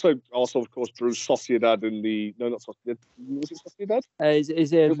 and also of course drew Sociedad in the not Sociedad. Was it Sociedad?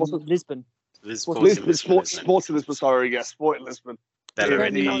 Is It wasn't- Lisbon? Sporting Lisbon. Sorry, yes, Sporting Lisbon. Bellerin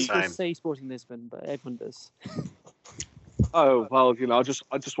Any- Not on time. just say Sporting Lisbon, but everyone does. Oh well, I just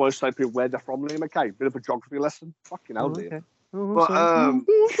want to say people where they're from, Liam. Okay, bit of a geography lesson. Fucking hell, Oh, Liam. okay. Oh, But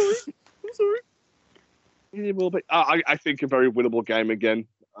sorry. I'm sorry. It will be. I think a very winnable game again.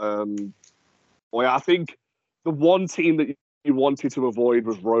 I think the one team that you wanted to avoid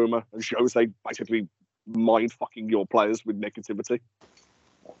was Roma, and Jose basically mind fucking your players with negativity.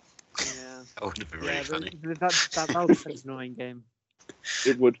 Yeah. That would have been really Yeah, funny. that was such an annoying game.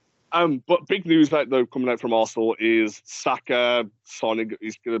 It would. But big news though coming out from Arsenal is Saka signing.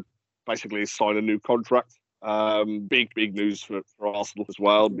 He's going to basically sign a new contract. Big news for Arsenal as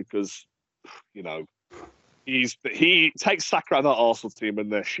well because he takes Saka out of that Arsenal team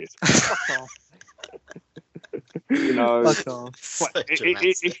and they're shit. Fuck off. You know, Fuck off. So But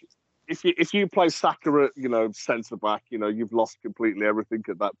dramatic. if you play Saka at centre back, you've lost completely everything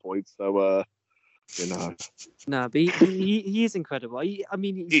at that point. So No, but he is incredible. I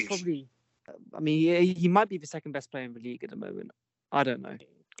mean, he's probably. I mean, he might be the second best player in the league at the moment. I don't know,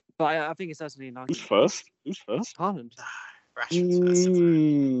 but I think it's certainly an Who's argument. first? Haaland. Rashford's first.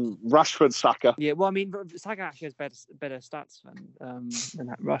 Rashford, Saka. Yeah, well, I mean, Saka actually has better stats than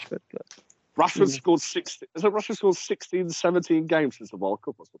Rashford. But Rashford scored 60. Is it Rashford scored 16, 17 games since the World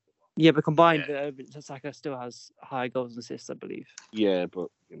Cup or something? yeah, but combined, Saka still has higher goals and assists, I believe. Yeah, but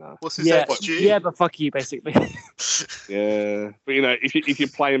What's his Yeah, XG? yeah, but fuck you, basically. yeah, but if you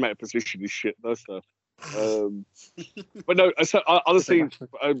play him out of position, he's shit though. So, but no, so honestly,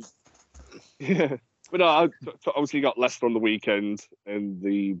 yeah. But no, obviously you got Leicester on the weekend, and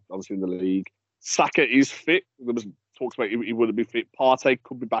obviously in the league. Saka is fit. There was talks about he wouldn't be fit. Partey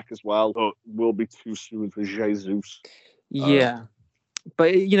could be back as well, but will be too soon for Jesus. Yeah,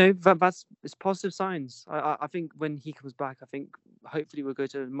 but that's it's positive signs. I think when he comes back, I think hopefully we'll go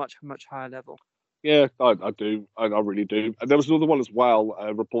to a much higher level. Yeah, I do. I really do. And there was another one as well.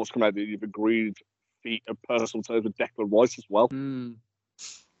 Reports come out that you've agreed feet of personal terms with Declan Rice as well.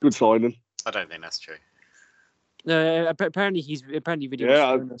 Good signing. I don't think that's true. Apparently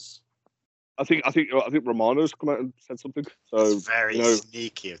video bonus. I think Romano's come out and said something. So it's very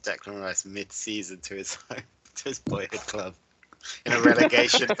sneaky of Declan Rice mid-season to his boyhood club in a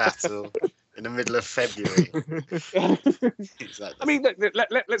relegation battle in the middle of February. Exactly. I mean,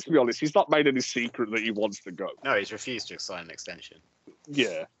 let's be honest. He's not made any secret that he wants to go. No, he's refused to sign an extension.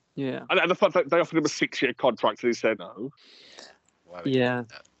 Yeah. Yeah. And the fact that they offered him a 6-year contract and he said no. Yeah.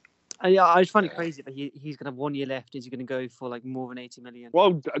 I just find it crazy that he's going to have 1 year left. Is he going to go for like more than 80 million?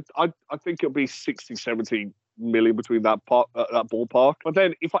 Well, I think it'll be 60, 70 million between that ballpark. But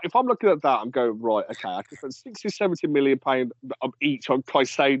then if I'm looking at that, I'm going, right, okay, I can spend 60, 70 million pounds each on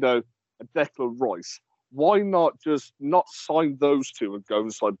Caicedo and Declan Rice. Why not just not sign those two and go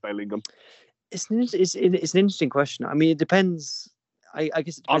and sign Bellingham? It's an interesting question. I mean, it depends. I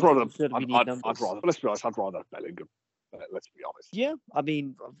guess it depends. I'd rather. Let's be honest. I'd rather Bellingham. Let's be honest. Yeah, I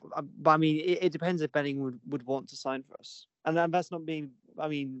mean, it depends if Bellingham would want to sign for us, and that's not being. I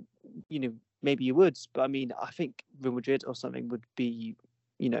mean, maybe you would, but I mean, I think Real Madrid or something would be.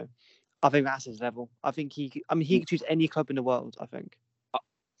 I think that's his level. I think he could choose any club in the world. I think.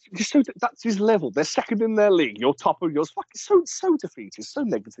 So that's his level. They're second in their league. You're top of yours. Fucking so defeated, so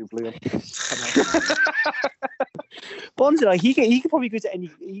negative, Liam. But honestly, he could probably go to any.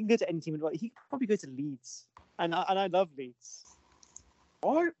 He can go to any team in the world. He could probably go to Leeds, and I love Leeds.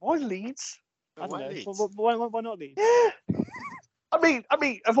 Why Leeds? I don't know. Why not Leeds? Yeah. I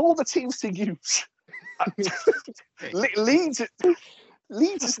mean, of all the teams to use, Leeds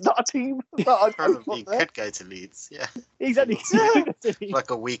is not a team that I probably could go to Leeds. Yeah, exactly.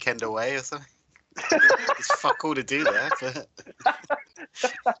 Like a weekend away or something. There's fuck all to do there.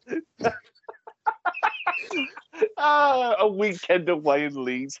 But... a weekend away in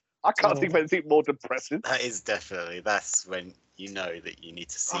Leeds. I can't think of anything more depressing. That's when you know that you need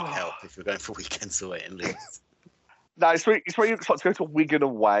to seek help if you're going for weekends away in Leeds. No, it's when you decide to go to Wigan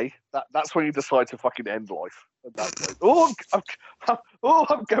away. That's when you decide to fucking end life. At that point.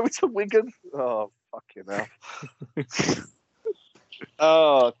 I'm going to Wigan. Oh, fucking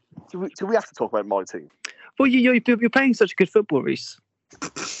hell. Do we have to talk about my team? Well, you're playing such good football, Reece.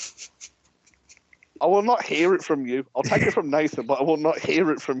 I will not hear it from you. I'll take it from Nathan, but I will not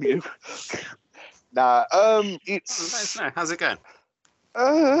hear it from you. Nah, it's. No, how's it going?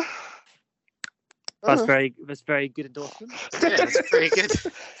 That's very good endorsement. Yeah, that's pretty good.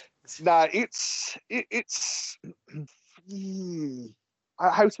 Nah, it's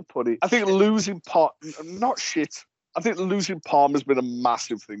how to put it. I think losing not shit. I think losing Palmer's been a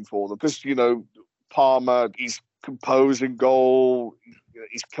massive thing for them because Palmer, he's composing goal,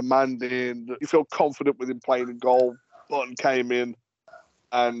 he's commanding. You feel confident with him playing in goal. Button came in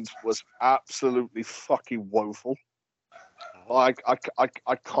and was absolutely fucking woeful. I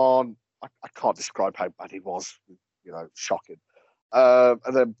can't describe how bad he was. Shocking. And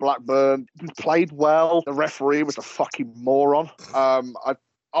then Blackburn played well. The referee was a fucking moron.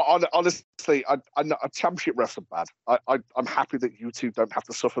 Honestly, championship refs are bad. I'm happy that you two don't have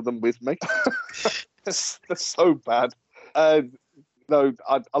to suffer them with me. They're so bad. I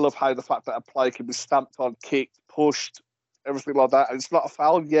love how the fact that a player can be stamped on, kicked, pushed, everything like that, and it's not a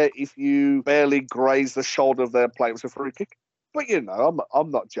foul yet if you barely graze the shoulder of their player. It's a free kick. But I'm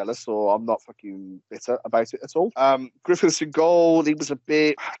not jealous or I'm not fucking bitter about it at all. Griffiths in goal, he was a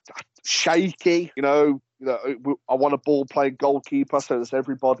bit. shaky. I want a ball playing goalkeeper, so there's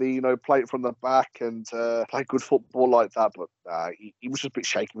everybody, play it from the back and play good football like that. But he was just a bit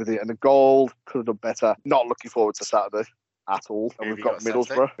shaky with it. And the goal could have done better. Not looking forward to Saturday at all. And we've got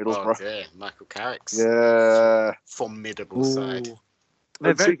Middlesbrough. Oh, yeah, Michael Carrick's. Yeah. Formidable side.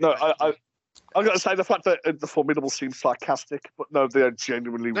 I've got to say the fact that the formidable seems sarcastic, but no, they are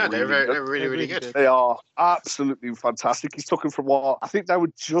genuinely they're really really good. They are absolutely fantastic. He's took them from what I think they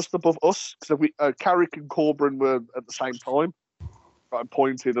were just above us because Carrick and Corbyn were at the same time, got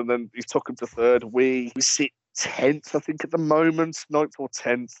appointed, and then he's took them to third. We sit 10th, I think, at the moment, 9th or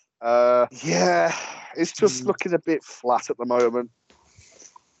 10th. Yeah, it's just looking a bit flat at the moment.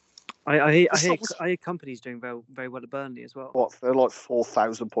 I hear companies doing very, very well at Burnley as well. What, they're like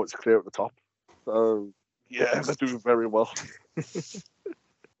 4,000 points clear at the top. So, yeah, they're doing very well. It's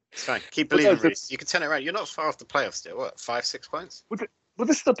fine. Keep believing, Reece. You can turn it around. You're not far off the playoffs still. What, 5-6 points? But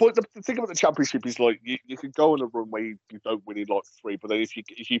this is the point. The thing about the Championship is, like, you can go on a run where you don't win in, like, 3, but then if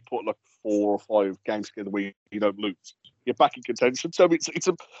you put, like, 4 or 5 games together where you don't lose, you're back in contention. So it's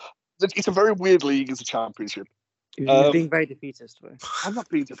a very weird league as a Championship. You're being very defeatist, though. I'm not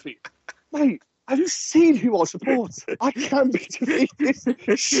being defeated. Mate, have you seen who I support? I can be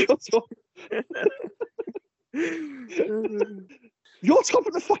defeated. Shut up. You're top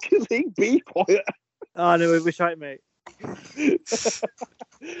of the fucking league. Be quiet. Oh no, we're right, mate.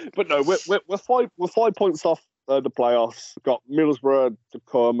 But no, we're 5 points off the playoffs. We've got Middlesbrough to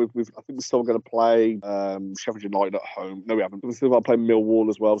come. I think we're still going to play Sheffield United at home. No, we haven't. We're still going to play Millwall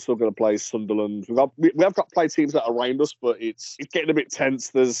as well. We're still going to play Sunderland. We have got play teams that are around us, but it's getting a bit tense.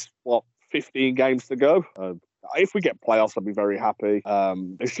 There's 15 games to go. If we get playoffs, I'll be very happy.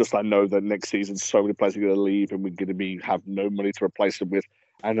 It's just I know that next season so many players are going to leave and we're going to have no money to replace them with.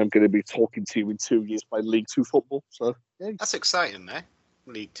 And I'm going to be talking to you in 2 years playing League 2 football. So yeah. That's exciting, though.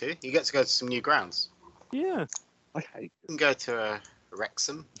 League 2. You get to go to some new grounds. Yeah. I hate it. You can go to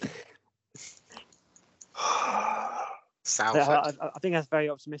Wrexham. Salford. I think that's very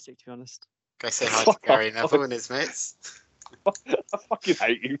optimistic, to be honest. Go say hi to Gary Neville and his mates. I fucking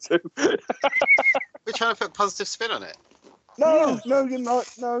hate you too. We're trying to put a positive spin on it. No, you're not.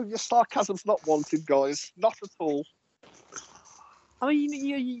 No, your sarcasm's not wanted, guys. Not at all. I mean,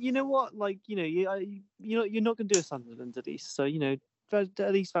 you know what? Like, you're not going to do a Sunderland at least. So,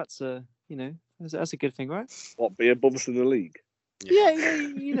 at least that's a good thing, right? What, be above us in the league? Yeah,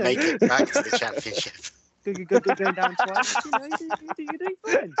 Make it back to the Championship. Going down twice. You're doing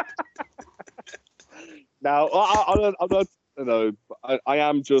fine. Now, I'm not. I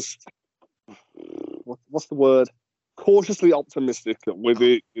am just. What's the word? Cautiously optimistic that with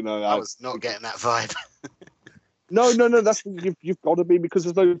it, I was not getting that vibe. No. That's you've got to be, because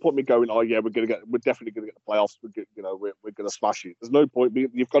there's no point me going. Oh yeah, we're definitely gonna get the playoffs. We're gonna smash it. There's no point.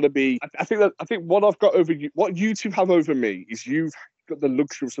 You've got to be. I think what I've got over you, what you two have over me, is you've got the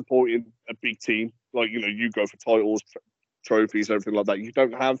luxury of supporting a big team. Like you go for titles, trophies, everything like that. You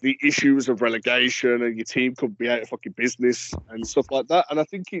don't have the issues of relegation and your team could be out of fucking business and stuff like that. And I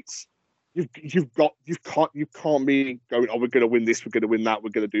think it's. You can't be going, oh, we're going to win this, we're going to win that, we're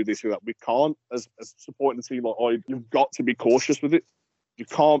going to do this and that. We can't, as supporting a team like I, you've got to be cautious with it. You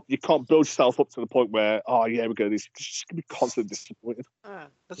can't build yourself up to the point where, oh yeah, we're going to do this. You're just going to be constantly disappointed.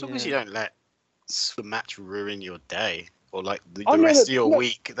 As long as you don't let the match ruin your day or like the rest of your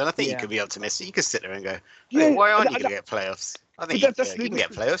week, then I think you could be optimistic. You could sit there and go, why aren't you going to get playoffs? I think you can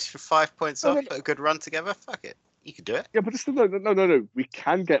get playoffs. You're 5 points off, put a good run together. Fuck it. You can do it. Yeah, but no. We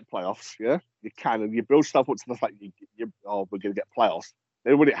can get playoffs. Yeah, you can, and you build stuff up to the fact we're going to get playoffs.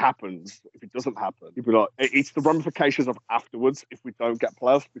 Then when it happens, if it doesn't happen, you'll be like, it's the ramifications of afterwards if we don't get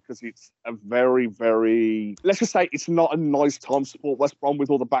playoffs, because it's a very, very, let's just say it's not a nice time to support West Brom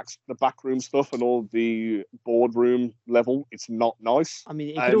with all the backroom stuff and all the boardroom level. It's not nice. I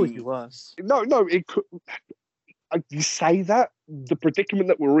mean, it could always be worse. No, it could. You say that, the predicament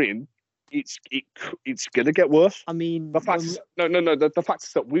that we're in, it's gonna get worse. I mean, the fact is, the fact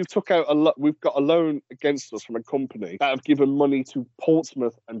is that we've got a loan against us from a company that have given money to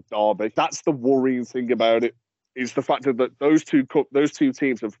Portsmouth and Derby. That's the worrying thing about it, is the fact that those two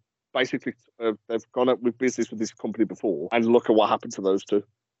teams have basically they've gone up with business with this company before, and look at what happened to those two.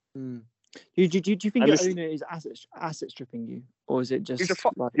 Do you think your owner is asset stripping you, or is it just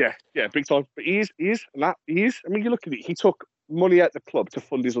yeah, big time? But he is. I mean, you look at it. He took money out the club to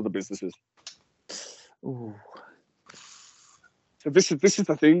fund his other businesses. Ooh. So this is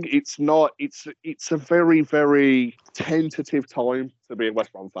the thing. It's a very, very tentative time to be a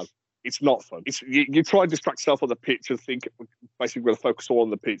West Brom fan. It's not fun. You try and distract yourself on the pitch and think basically we're going to focus all on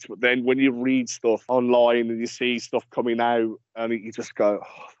the pitch. But then when you read stuff online and you see stuff coming out, and you just go,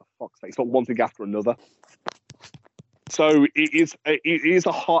 oh, for fuck's sake, it's not one thing after another. So it's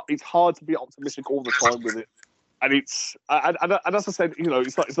hard to be optimistic all the time with it, and it's and as I said,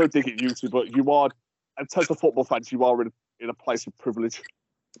 it's no dig at you two, but you are, in terms of football fans, you are in a place of privilege.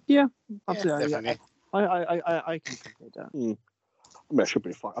 Yeah, absolutely. definitely. I can appreciate that. I mean, I should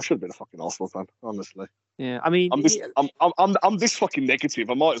have been a fucking Arsenal fan, honestly. Yeah, I mean, I'm this fucking negative.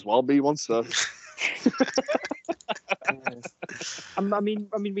 I might as well be one, so. I mean,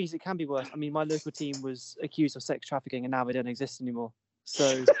 Reece, it can be worse. I mean, my local team was accused of sex trafficking, and now they don't exist anymore.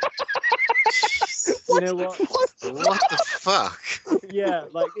 So, you know what? What the fuck? Yeah,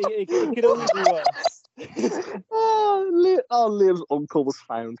 like it could always be worse. Liam's uncle was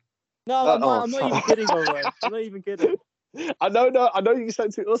found. No, I'm not even kidding, by the way. I'm not even kidding. I know you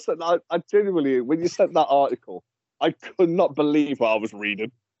sent it to us, and I genuinely, when you sent that article, I could not believe what I was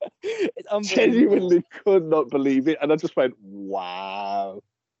reading. Genuinely could not believe it, and I just went, "Wow!"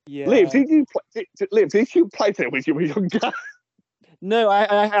 Yeah. Liam, did you play there when you were younger? No,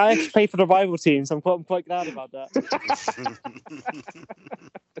 I actually played for the rival team, so I'm quite glad about that.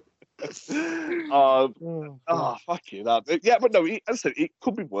 Fuck you, that. Yeah, but no, as I said, it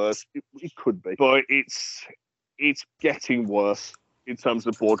could be worse. It could be, but it's getting worse in terms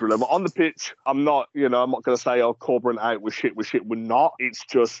of border level. On the pitch, I'm not going to say, Corberán out, we're shit. We're not. It's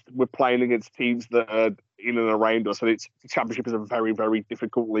just, we're playing against teams that are in and around us, and the Championship is a very, very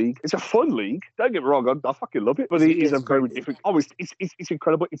difficult league. It's a fun league. Don't get me wrong, I fucking love it, but it is a very difficult. Oh, it's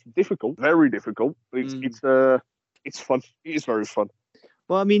incredible. It's difficult, very difficult. It's fun. It is very fun.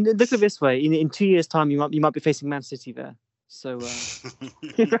 Well, I mean, look at it this way. In 2 years' time, you might be facing Man City there. So.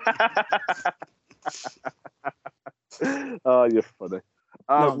 Oh, you're funny.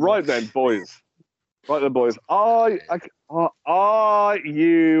 Right then, boys. Are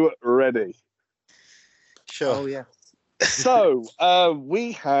you ready? Sure. Oh yeah. So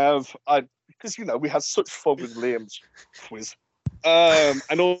we have, because we had such fun with Liam's quiz, and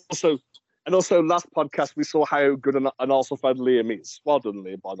also last podcast we saw how good an Arsenal fan Liam is. Well done,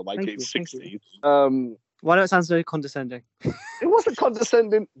 Liam, by the way. Getting 16. Why don't it sound so condescending? It wasn't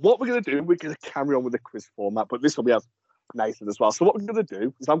condescending. What we're going to do, we're going to carry on with the quiz format, but this will be Nathan as well. So what we're going to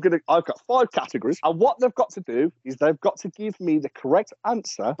do is I've got 5 categories, and what they've got to do is they've got to give me the correct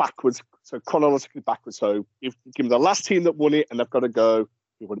answer backwards, so chronologically backwards. So if you give them the last team that won it, and they've got to go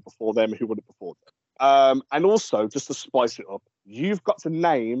who won it before them, who won it before them. And also, just to spice it up, you've got to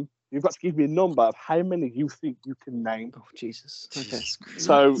give me a number of how many you think you can name. Oh Jesus! Okay.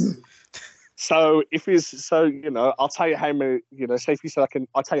 So I'll tell you how many. Say if you said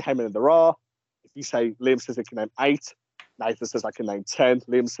I'll tell you how many there are. If you say Liam says he can name 8, Nathan says I can name 10.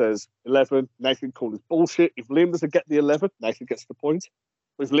 Liam says 11. Nathan calls it bullshit. If Liam doesn't get the 11, Nathan gets the point.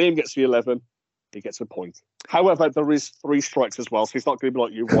 If Liam gets the 11, he gets a point. However, there is 3 strikes as well, so it's not going to be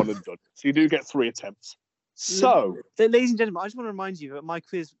like you one and done. So you do get 3 attempts. So, ladies and gentlemen, I just want to remind you that my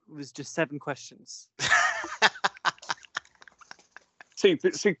quiz was just 7 questions. See,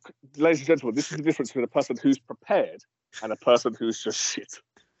 ladies and gentlemen, this is the difference between a person who's prepared and a person who's just shit.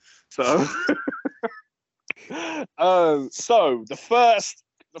 So, so the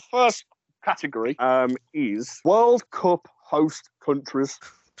first category is World Cup host countries.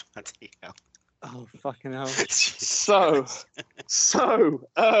 Bloody hell. Oh fucking hell! So,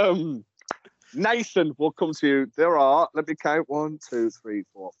 Nathan, we'll come to you. There are, let me count, 1, 2, 3,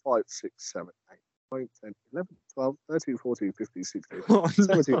 4, 5, 6, 7, 8, 9, 10, 11, 12, 13, 14, 15, 16,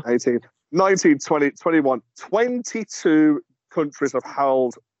 17, 18, 19, 20, 21, 22 countries have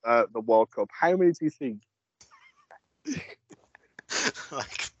held the World Cup. How many do you think?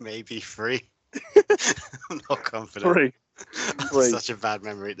 Like maybe 3. I'm not confident. 3. Such a bad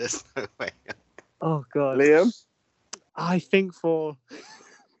memory. There's no way. Oh god. Liam? I think 4.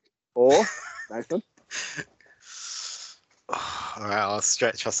 4. Nathan? All right, I'll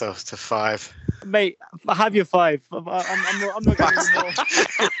stretch myself to 5. Mate, I have your 5. I'm not going anymore.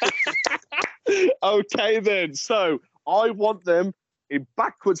 Okay then. So I want them in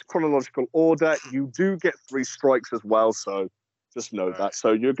backwards chronological order. You do get 3 strikes as well, so just know that.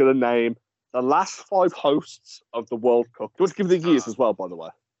 So you're going to name the last 5 hosts of the World Cup. You want to give the years as well, by the way.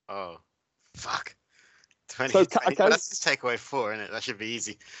 Oh, fuck. 20, So, 20 okay. well, let's just take away 4, innit? That should be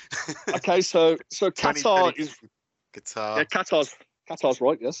easy. Okay, so Qatar is... Qatar. Yeah, Qatar's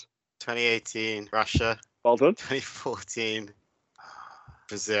right, yes. 2018, Russia. Well done. 2014,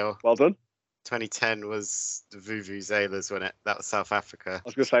 Brazil. Well done. 2010 was the Vuvuzelas, wasn't it? That was South Africa. I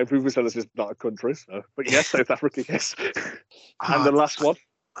was going to say, Vuvuzelas is not a country, so... But yes, South Africa, yes. And the last one?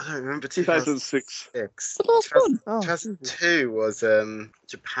 I don't remember. 2006. The last one? Oh. 2002 was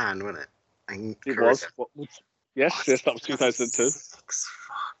Japan, wasn't it? And It was. Yes, that was 2002.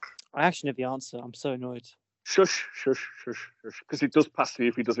 I actually know the answer. I'm so annoyed. Shush, shush, shush, shush. Because it does pass to you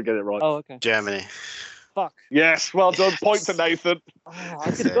if he doesn't get it right. Oh, okay. Germany. Fuck. Yes, well done. Point to Yes. Nathan. Oh,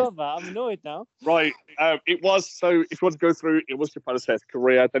 I could have got that. I'm annoyed now. Right. It was, so if you want to go through, it was Japan and South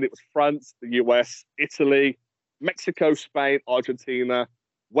Korea, then it was France, the US, Italy, Mexico, Spain, Argentina,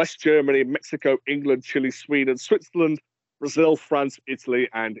 West Germany, Mexico, England, Chile, Sweden, Switzerland, Brazil, France, Italy,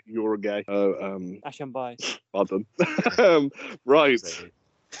 and Uruguay. Actually, I'm by. Well done. Right.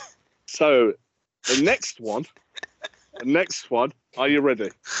 So the next one, are you ready?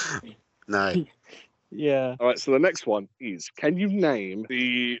 No. Yeah. All right, so the next one is: Can you name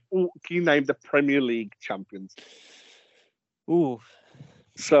the Premier League champions? Ooh.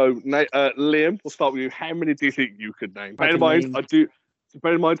 So, Liam, we'll start with you. How many do you think you could name? I Bear in can mind, name- I do.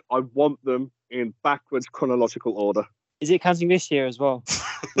 Bear in mind, I want them in backwards chronological order. Is it counting this year as well?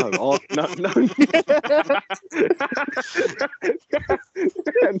 No, no. No.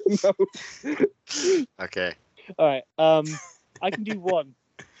 Okay. All right. I can do one.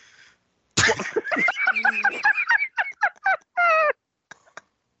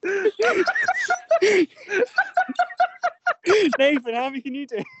 Nathan, how many can you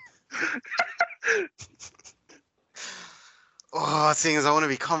do? Oh, the thing is, I want to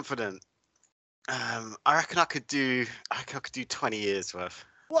be confident. I reckon I could do 20 years worth.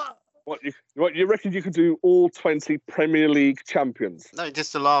 What? What you reckon you could do all 20 Premier League champions? No,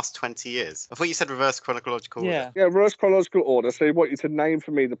 just the last 20 years. I thought you said reverse chronological order. Yeah. Yeah, reverse chronological order. So, I want you to name for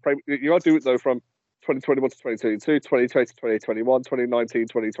me the Premier. You got to do it though from 2021 to 2022, 2020 to 2021, 2019,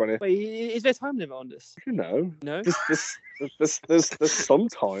 2020. Wait, is there a time limit on this? You know, No. there's some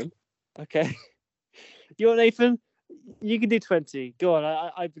time. Okay. You want Nathan? You can do 20. Go on.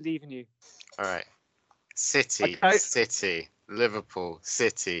 I believe in you. All right. City, Okay. City, Liverpool,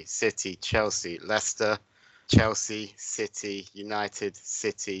 City, Chelsea, Leicester, Chelsea, City, United,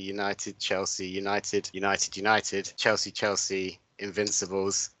 Chelsea, United, Chelsea,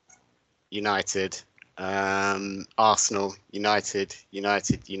 Invincibles, United, Arsenal, United,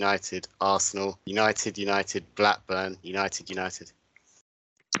 Arsenal, United, Blackburn, United.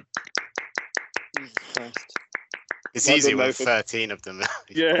 Jesus Christ. It's Well easy done, with Nathan. 13 of them.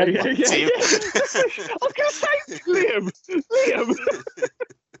 Yeah. Team. I was going to say, Liam.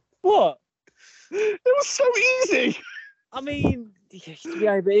 What? It was so easy. I mean,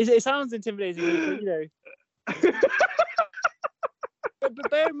 yeah, but it sounds intimidating, but you know. But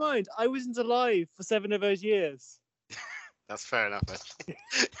bear in mind, I wasn't alive for 7 of those years. That's fair enough.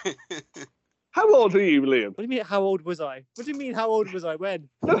 How old are you, Liam? What do you mean? How old was I? What do you mean? How old was I? When?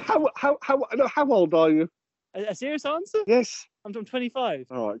 No, how old are you? A serious answer? Yes. I'm 25.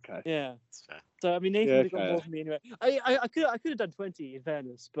 Oh, okay. Yeah. That's fair. So I mean, Nathan Yeah, would have got fair. more from me anyway. I could have done 20 in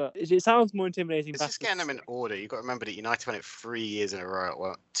fairness, but it sounds more intimidating. It's just getting them in order. You've got to remember that United won it 3 years in a row,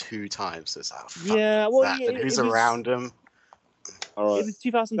 well, 2 times. So it's like, oh, fuck Yeah. Well, that. yeah, And who's it was, around them? All right. It was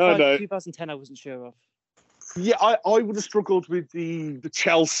 2005 No. to 2010. I wasn't sure of. Yeah, I would have struggled with the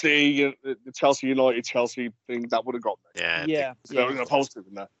Chelsea, the Chelsea United Chelsea thing. That would have got me. Yeah. Yeah. So Yeah. I'm positive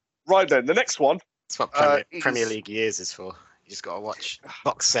in that. Right then, the next one. That's what Premier, is- Premier League years is for. You just got to watch,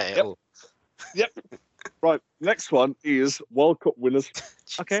 box set it Yep. all. Right, next one is World Cup winners.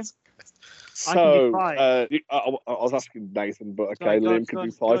 Okay. Jesus Christ. I can do So, 5. I was asking Nathan, but okay, Sorry, go on, Liam can go do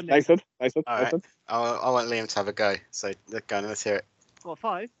on, 5. go on, Nathan. All right. I want Liam to have a go. So go on, let's hear it. What,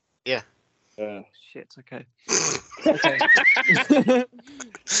 5? Yeah. Shit. Okay. Okay. Okay.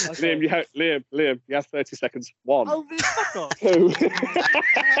 Liam, you have 30 seconds. 1, Oh, really? Fuck off. 2.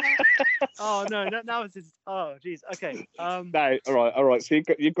 Oh no, now it's just. Oh, jeez. Okay. No, all right. So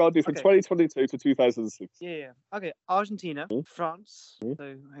you've got to do from Okay. 2022 to 2006. Yeah. Okay. Argentina, Hmm? France. Hmm?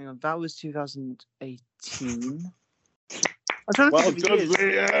 So hang on, that was 2018. I'm trying to Well think of the done, years.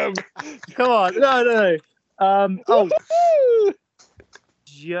 Liam. Come on. No. Oh, Woo!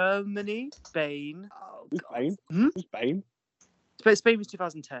 Germany, Spain. Oh, God. Spain. Hmm? Spain. Spain was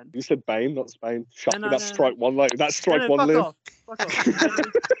 2010. You said Spain, not Spain. Shocking. No, That's no. strike one. Like that's strike No, one, fuck Liam. off. Fuck off.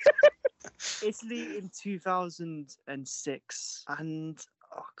 Italy in 2006, and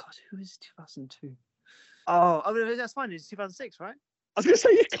oh god, who is 2002? Oh, I mean, that's fine. It's 2006, right? I was going to say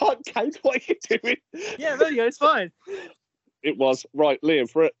you can't count what you're doing. Yeah, there you go. It's fine. It was right, Liam.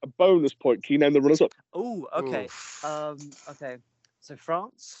 For a bonus point, can you name the runners up? Oh, okay. Oof. Okay. So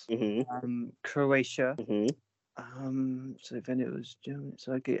France, Mm-hmm. Croatia. Mm-hmm. So then it was Germany.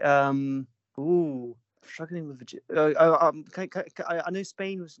 So okay. Ooh, struggling with I know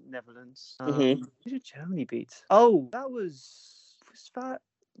Spain was Netherlands. Mhm. Who did Germany beat? Oh, that was that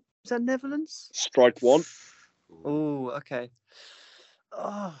Netherlands? Strike one. Oh, okay.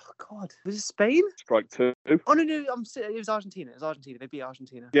 Oh God, was it Spain? Strike 2. Oh no, it was Argentina. It was Argentina. They beat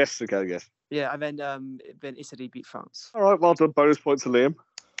Argentina. Yes, okay, yes. Yeah, and then Italy beat France. All right, well done. Bonus point to Liam.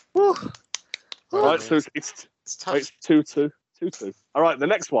 Woo. Well, Right, I so mean, it's tough. it's 2-2. 2-2. All right, the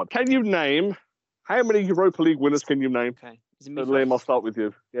next one. Can you name how many Europa League winners can you name? Okay, is it me Liam, I'll first? start with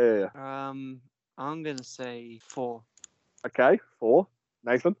you. Yeah. I'm gonna say 4. Okay, 4.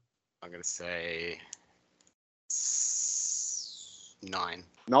 Nathan? I'm going to say 9.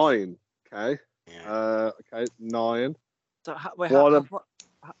 9. Okay. Yeah. Okay, 9. So wait, What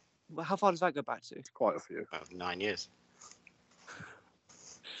how far does that go back to? It's quite a few. 9 years.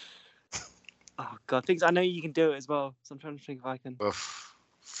 Oh God, things I know you can do it as well. So I'm trying to think if I can. Well,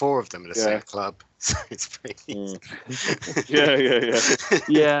 4 of them are the Yeah. same club, so it's pretty easy. Yeah.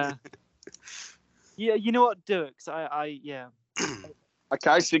 Yeah. Yeah, you know what? Do it, because yeah.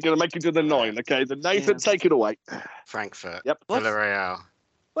 Okay, so you're going to make it to the 9. Okay, the Nathan, Yeah. take it away. Frankfurt. Yep. What? Villarreal.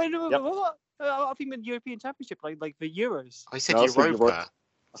 Wait, no, Yep. what? I think the European Championship, like the Euros. I said No, I said Europa.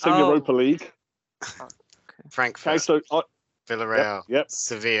 I said Oh. Europa League. Frankfurt. Okay, so Villarreal. Yep.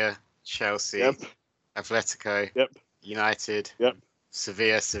 Sevilla. Chelsea. Yep. Atletico. Yep. United. Yep.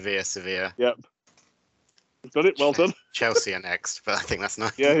 Sevilla. Yep. You've done it. Well done. Chelsea are next, but I think that's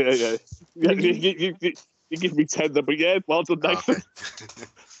 9. Yeah. You give me 10 then, but yeah, well done, Oh, Nathan. okay.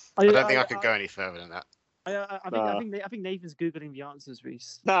 I don't think I could go any further than that. I think Nathan's googling the answers,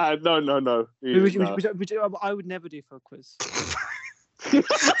 Reese. Nah, no. Which I would never do for a quiz.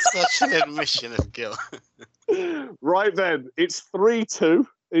 Such an admission of guilt. Right then, it's 3-2.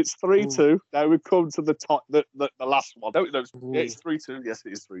 It's 3-2. Now we've come to the top, the last one. No, yeah, it's 3-2. Yes,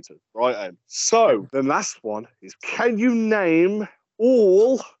 it is 3-2. Right then. So the last one is: can you name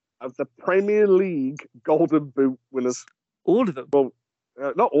all of the Premier League Golden Boot winners? All of them. Well,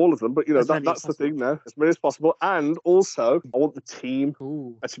 not all of them, but As many that's as the thing now. As many as possible, and also I want the team.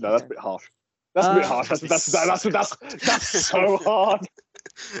 Ooh. Actually, no, that's a bit harsh. That's a bit harsh. That's so hard.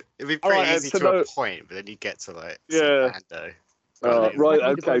 It'd be All pretty right, easy so to no- a point, but then you get to like Yeah. Orlando. Right, That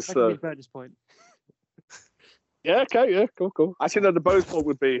okay, could so be a bonus point. yeah, okay, yeah, cool. Actually, no, the bonus point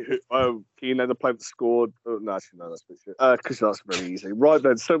would be can you name the player that scored? Oh, no, actually, no, that's a bit shit. Because that's very easy. Right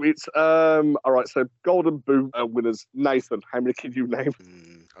then, so it's all right. So Golden Boot winners, Nathan. How many can you name?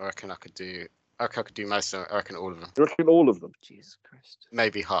 I reckon I could do most of them. I reckon all of them. You reckon all of them? Jesus Christ.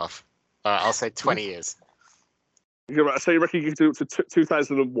 Maybe half. I'll say 20 years. So you reckon you can do it to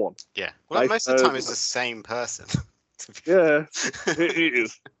 2001? Yeah. Well, Nice. most of the time it's the same person. Yeah, it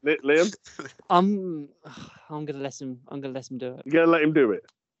is. Liam, I'm gonna let him do it. you gonna let him do it?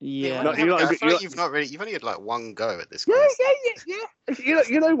 Yeah. No, I you're not- feel you're like you've only had like one go at this. Yeah. quiz.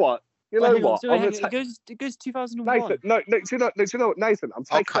 You know what? You know what? I'm gonna It goes 2001. Nathan, no, do you know what, Nathan? I'm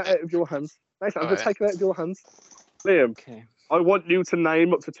taking cut that out of your hands. Nathan, I'm going to Alright. take it out of your hands. Liam, Okay. I want you to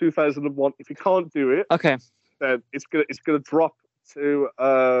name up to 2001. If you can't do it, Okay. then it's gonna drop to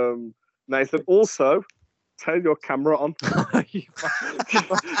Nathan. Also, turn your camera on.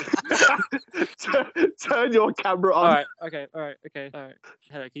 Turn your camera on. All right. Okay. Hello.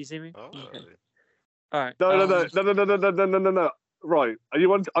 Can you see me? Oh. Okay. All right. No. Right. Are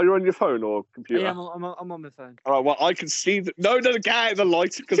you on your phone or computer? Yeah, I'm on my phone. All right. Well, I can see that. No, get out of the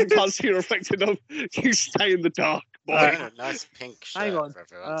light because I can't see you reflected on. You stay in the dark, boy. Wearing a nice pink shirt Hang on. for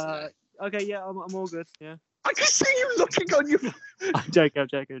everyone today. Okay. Yeah, I'm all good. Yeah. I can see you looking on your. I'm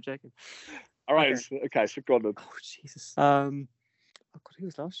joking. All right. Okay. So go on then. Oh Jesus. Oh God, who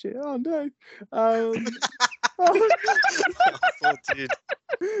was last year? Oh no. Oh, dude.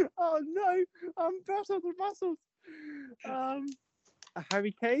 Oh no. I'm battled with muscles.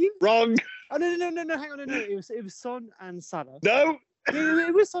 Harry Kane? Wrong. Oh no. Hang on. No. It was Son and Salah. No. Yeah,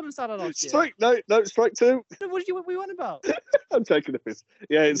 it was Son and Salah last year. Strike. No. Strike 2. No, what were you on about? I'm taking the piss.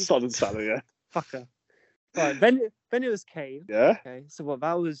 Yeah, it's Son and Salah. Yeah. Fucker. Right. Then it was Kane. Yeah. Okay. So what?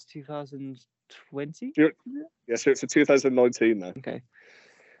 That was 2020. Yeah. So it's a 2019 now. Okay.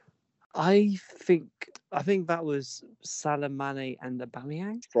 I think that was Salah, Mane, and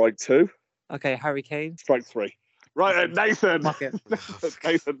Aubameyang. Strike 2. Okay, Harry Kane. Strike 3. Right, Nathan. Fuck it.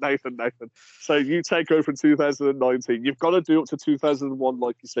 Nathan. So you take over in 2019. You've got to do up to 2001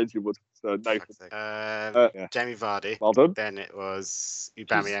 like you said you would. So Nathan. Yeah. Jamie Vardy. Well done. Then it was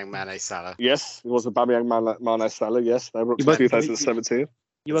Aubameyang, Mane, Salah. Yes, it was a Aubameyang, Mane, Salah. Yes, they were up You to work- 2017.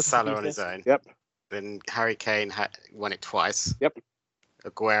 You work Salah on his own. Yep. Then Harry Kane won it twice. Yep.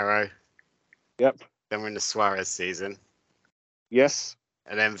 Aguero. Yep. Then we're in the Suarez season. Yes.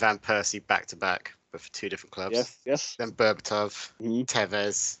 And then Van Persie back to back, but for 2 different clubs. Yes. Then Berbatov, Mhm.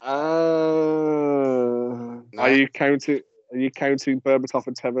 Tevez. Are you counting? Are you counting Berbatov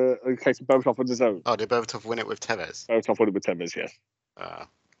and Tevez? Are you counting Berbatov on his own? Oh, did Berbatov win it with Tevez? Berbatov won it with Tevez, yes.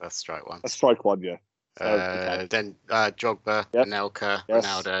 That's strike one. That's strike one, yeah. So, okay. Then Drogba, Yep. Anelka, Yes.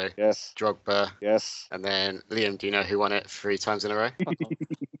 Ronaldo, Yes. Drogba, Yes. and then Liam. Do you know who won it 3 times in a row?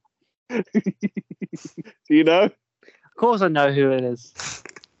 Do you know? Of course, I know who it is.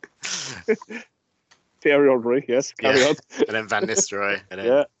 Thierry Henry, yes. Carry on. And then Van Nistelrooy, and then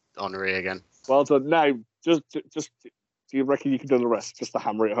Yeah. Henry again. Well done. Now, just do you reckon you can do the rest just to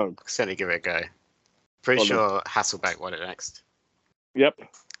hammer it home? Certainly give it a go. Pretty Well sure Hasselbank won it next. Yep.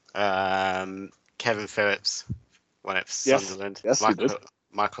 Kevin Phillips won it for Yes. Sunderland. Yes, he did.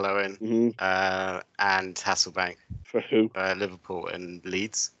 Michael Owen Mm-hmm. and Hasselbank, For who? Liverpool and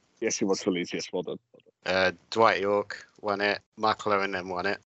Leeds. Yes, he was for Leeds. Yes, well done. Dwight York won it. Michael Owen then won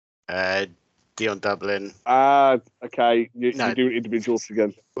it. Dion Dublin. Okay. You No. do individuals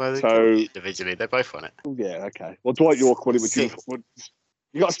again. Well, So- individually, they both won it. Oh, yeah, okay. Well, Dwight York won it with Six. you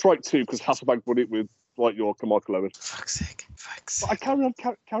got a strike 2 because Hasselbank won it with Dwight York and Michael Owen. Fuck's sake. But carry on,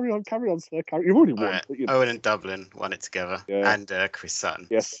 sir. You've already won. Alright, but, you know. Owen and Dublin won it together. Yeah. And Chris Sutton.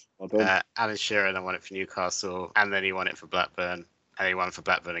 Yes, well done. Alan Shearer then won it for Newcastle. And then he won it for Blackburn. And he won for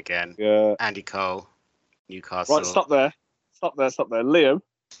Blackburn again. Yeah. Andy Cole, Newcastle. Right, stop there. Liam,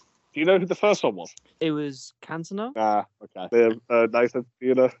 do you know who the first one was? It was Cantona. Okay. Liam, Nathan, do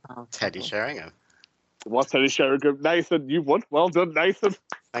you know? Oh, Teddy okay. Sheringham. What's Teddy Sheringham? Nathan, you won. Well done, Nathan.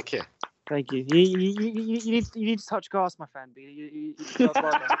 Thank you. Thank you. You need to touch grass, my friend. Well done,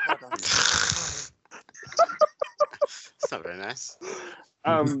 well done. It's not very nice.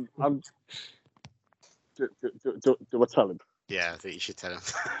 Do I tell him? Yeah, I think you should tell him.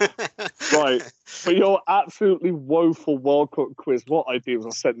 Right. For your absolutely woeful World Cup quiz, what I did was I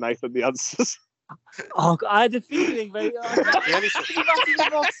sent Nathan the answers. Oh, I had a feeling, mate. The only thing- He must have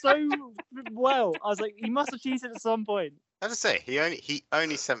done off so well. I was like, he must have cheated at some point. I have to say, he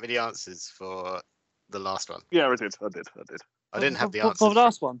only sent me the answers for the last one. Yeah, I did. I didn't have the For answers. the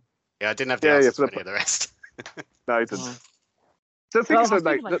last one. Yeah, I didn't have the Yeah, answers for for the- any of the rest. No, I didn't. Oh. So the thing Well, is, I though,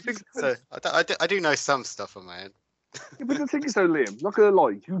 feel Nate, like the thing, this So I do know some stuff on my own. yeah, but the thing is, though, Liam, not gonna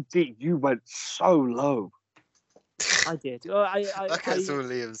lie, you went so low. I did. I That's all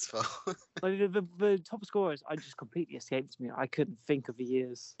Liam's fault. like, the top scorers, I just completely escaped me. I couldn't think of the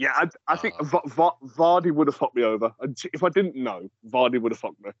years. Yeah, I think Oh. Vardy would have fucked me over. And if I didn't know, Vardy would have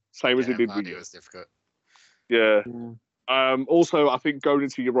fucked me, same as he did with Vardy you. was difficult. Yeah. Yeah. Also, I think going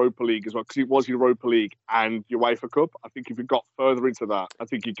into Europa League as well, because it was Europa League and UEFA Cup. I think if you got further into that, I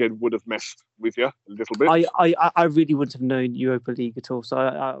think again would have messed with you a little bit. I really wouldn't have known Europa League at all, so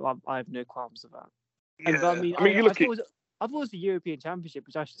I have no qualms with that. And, Yeah. I mean, you look I thought it was the European Championship,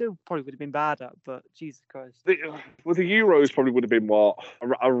 which I still probably would have been bad at, but Jesus Christ. the Euros probably would have been what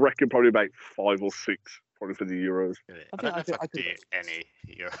I reckon probably about 5 or 6 probably for the Euros. Really. I I don't know think if I could do could've- any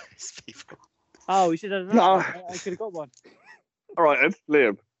Euros people. Oh, we should have done No. that. I could have got one. All right, Ed,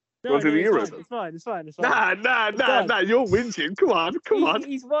 Liam. No, wanna do the Euros? It's fine. It's fine. Nah, you're whinging. Come on.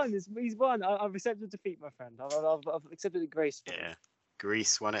 He's won. He's won. I've accepted defeat, my friend. I've accepted it gracefully. Yeah.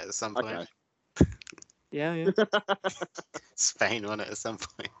 Greece won it at some point. Okay. Yeah. Spain won it at some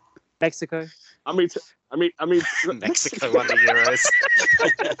point. Mexico. I mean, Mexico won the Euros.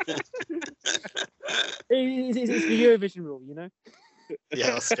 It's the Eurovision rule, you know.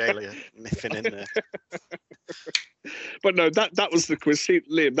 Yeah, Australia nipping in there. But no, that was the quiz. See,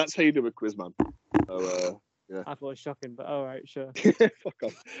 Liam, that's how you do a quiz, man. So, I thought it was shocking, but all right, sure. fuck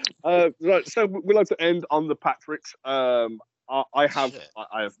off. Right, so we like to end on the Patricks. I have Shit.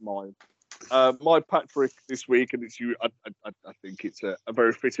 I have mine. My Patrick this week, and it's you. I think it's a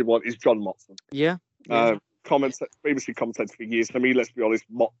very fitting one. Is John Motson. Yeah. Previously commentated for years. I mean, let's be honest,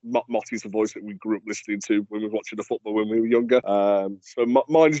 Motty's the voice that we grew up listening to when we were watching the football when we were younger. So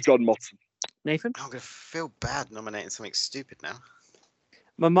mine's John Motson. Nathan. I'm gonna feel bad nominating something stupid now.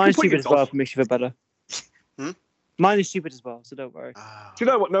 My mind's Complete stupid as well. off. For makes you feel better. Hmm? Mine is stupid as well, so don't worry. Do you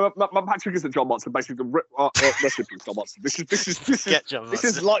know what? No, my Patrick is the John Motson. Basically, rest in peace, John Motson. This is Get John this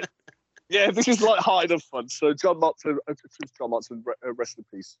is Motson. like. Yeah, this is like high enough fun. So John Motson, rest in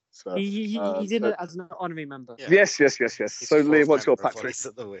peace. So, He's in it as an honorary member. Yeah. yes. He's So the Liam, fourth what's your member of Patrick? Wallace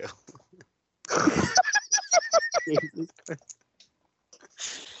at the wheel. Jesus Christ.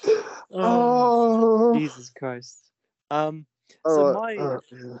 Oh, Jesus Christ. So alright, my alright.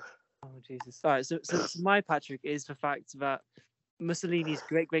 oh Jesus. All right. So my Patrick is the fact that Mussolini's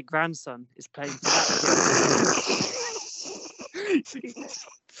great grandson is playing for Lazio.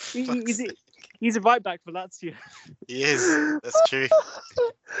 He's a right back for Lazio. He is. That's true.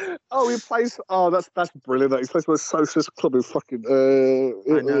 Oh, he plays. Oh, that's brilliant. He plays for a socialist club in fucking. I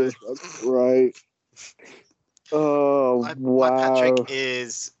know. That's right. Oh, My wow. Patrick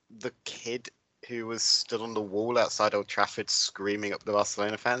is the kid who was stood on the wall outside Old Trafford screaming up the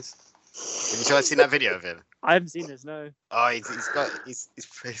Barcelona fans. Have you guys seen that video of him? I haven't seen this. No. Oh, he's got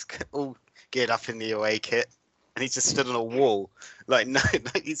all geared up in the away kit, and he's just stood on a wall. Like no,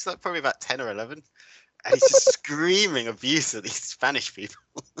 he's like probably about 10 or 11, and he's just screaming abuse at these Spanish people.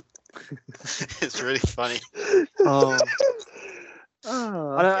 It's really funny. Oh.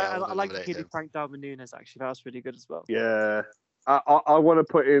 Ah. I like the kid who pranked Darwin Núñez. Actually, that was really good as well. Yeah. I want to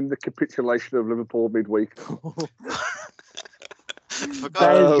put in the capitulation of Liverpool midweek. I forgot.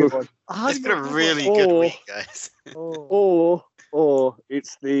 That is a good one. It's been a really good week, guys. Or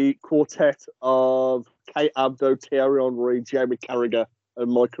it's the quartet of Kate Abdo, Thierry Henry, Jamie Carragher,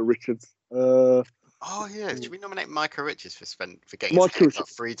 and Micah Richards. Oh yeah, should we nominate Micah Richards for getting his haircut about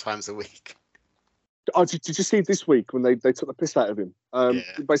 3 times a week? Oh, did you see this week when they took the piss out of him? Yeah.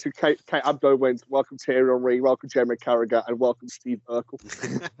 Basically, Kate Abdo went, "Welcome Thierry Henry, welcome Jamie Carragher, and welcome Steve Urkel."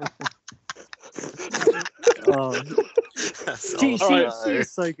 Oh. She's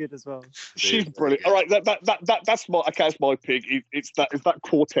so good as well. She's brilliant. All right, that's my pick. It's that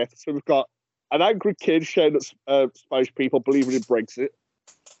quartet. So we've got an angry kid showing at Spanish people believing in Brexit.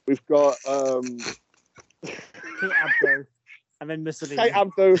 We've got Kate Abdo, and then Mussolini. Kate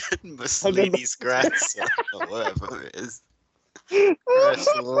Abdo, Mussolini's grandson, or whatever it is. That's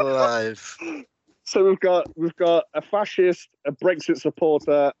alive. So we've got a fascist, a Brexit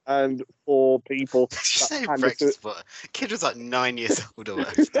supporter, and 4 people. Did you say Brexit supporter? Kid was like 9 years old or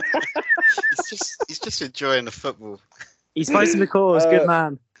whatever. he's just enjoying the football. He's fighting the cause. Good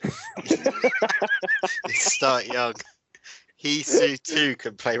man. They start young. He too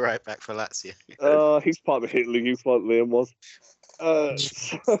can play right back for Lazio. He's part of the Hitler Youth like Liam was.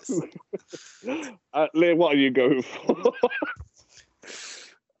 Liam, what are you going for?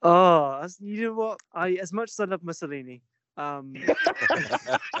 Oh, you know what? As much as I love Mussolini, I'm going to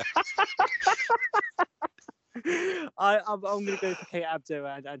go for Kate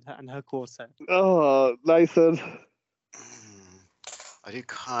Abdo and her quartet. Oh, Nathan. I do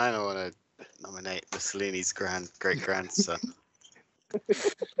kind of want to nominate Mussolini's great grandson.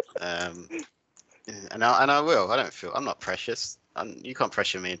 And I will. I'm not precious. You can't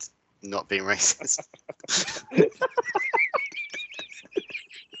pressure me into not being racist.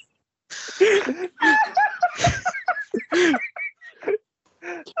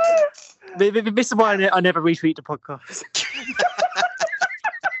 This is why I never retweet the podcast.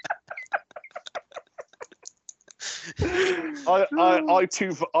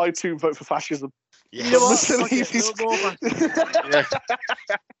 I too vote for fascism. Yes. You know what? Yeah.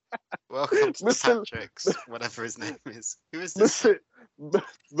 Welcome to the Patrick's, whatever his name is. Who is this?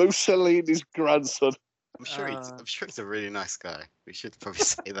 Mussolini's grandson. I'm sure he's a really nice guy. We should probably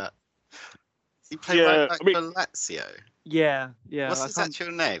say that. He played right back for Lazio. Yeah. What's his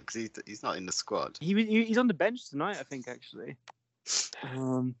actual name? Because he's not in the squad. He's on the bench tonight, I think, actually.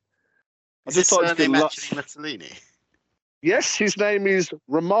 Is his surname actually Mussolini? Yes, his name is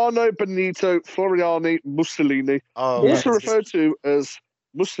Romano Benito Floriani Mussolini, also referred to as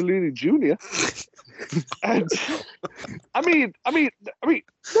Mussolini Jr. And I mean, no,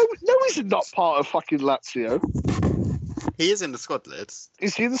 he's not part of fucking Lazio. He is in the squad list.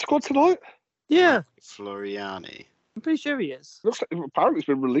 Is he in the squad tonight? Yeah, Floriani. I'm pretty sure he is. Looks like apparently it's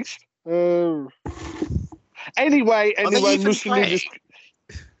been released. Anyway, Mussolini.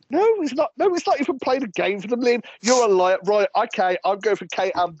 No, he's not. No, he's not even played a game for them, Liam. You're a liar. Right, okay, I'm going for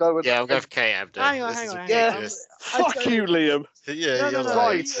Kate Abdo. Yeah, I'm going for Kate Abdo. Hang on. Yeah, fuck you, Liam. Yeah, you're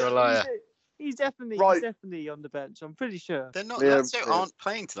right. You're a liar. He's definitely on the bench. I'm pretty sure. They're not. Lazio aren't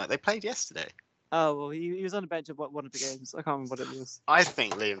playing tonight. They played yesterday. Oh well, he was on the bench at one of the games. I can't remember what it was. I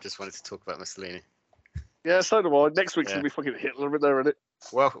think Liam just wanted to talk about Mussolini. Yeah, so do I. Next week's gonna be fucking Hitler in there, isn't it?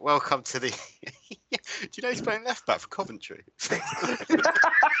 Well, welcome to the. Do you know he's playing left back for Coventry?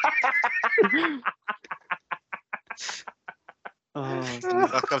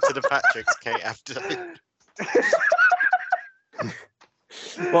 Welcome to the Patrick's, Kate Abdo.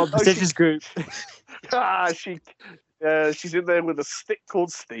 Well, prestigious group. She's in there with a stick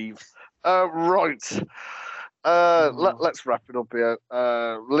called Steve. Right. Let's wrap it up here.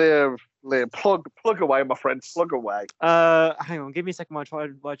 Liam, plug away, my friend. Plug away. Hang on, give me a second while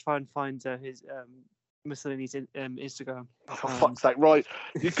I try and find his Mussolini's Instagram. Oh, for fuck's sake! Right,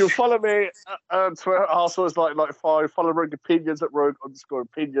 you can follow me on Twitter. Also, it's 1995. Follow Rogue Opinions at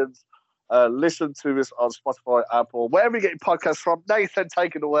Rogue_Opinions. Listen to us on Spotify, Apple, wherever you get your podcasts from. Nathan,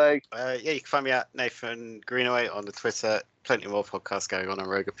 take it away. You can find me at Nathan Greenaway on the Twitter. Plenty more podcasts going on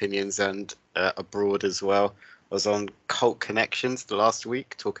Rogue Opinions and abroad as well. I was on Cult Connections the last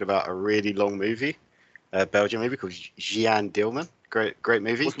week talking about a really long movie. Belgian movie called Jeanne Dillman. Great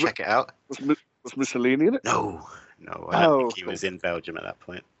movie. Was- Check it out. Was Mussolini in it? No, I don't think he cool. was in Belgium at that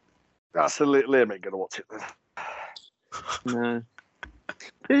point. That's a little Liam ain't gonna watch it then. No.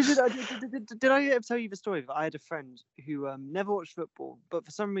 Did I ever tell you the story that I had a friend who never watched football, but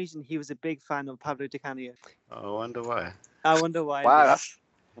for some reason he was a big fan of Pablo Di Canio? I wonder why. I wonder why. Wow, that's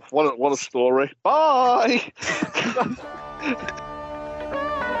what a story. Bye.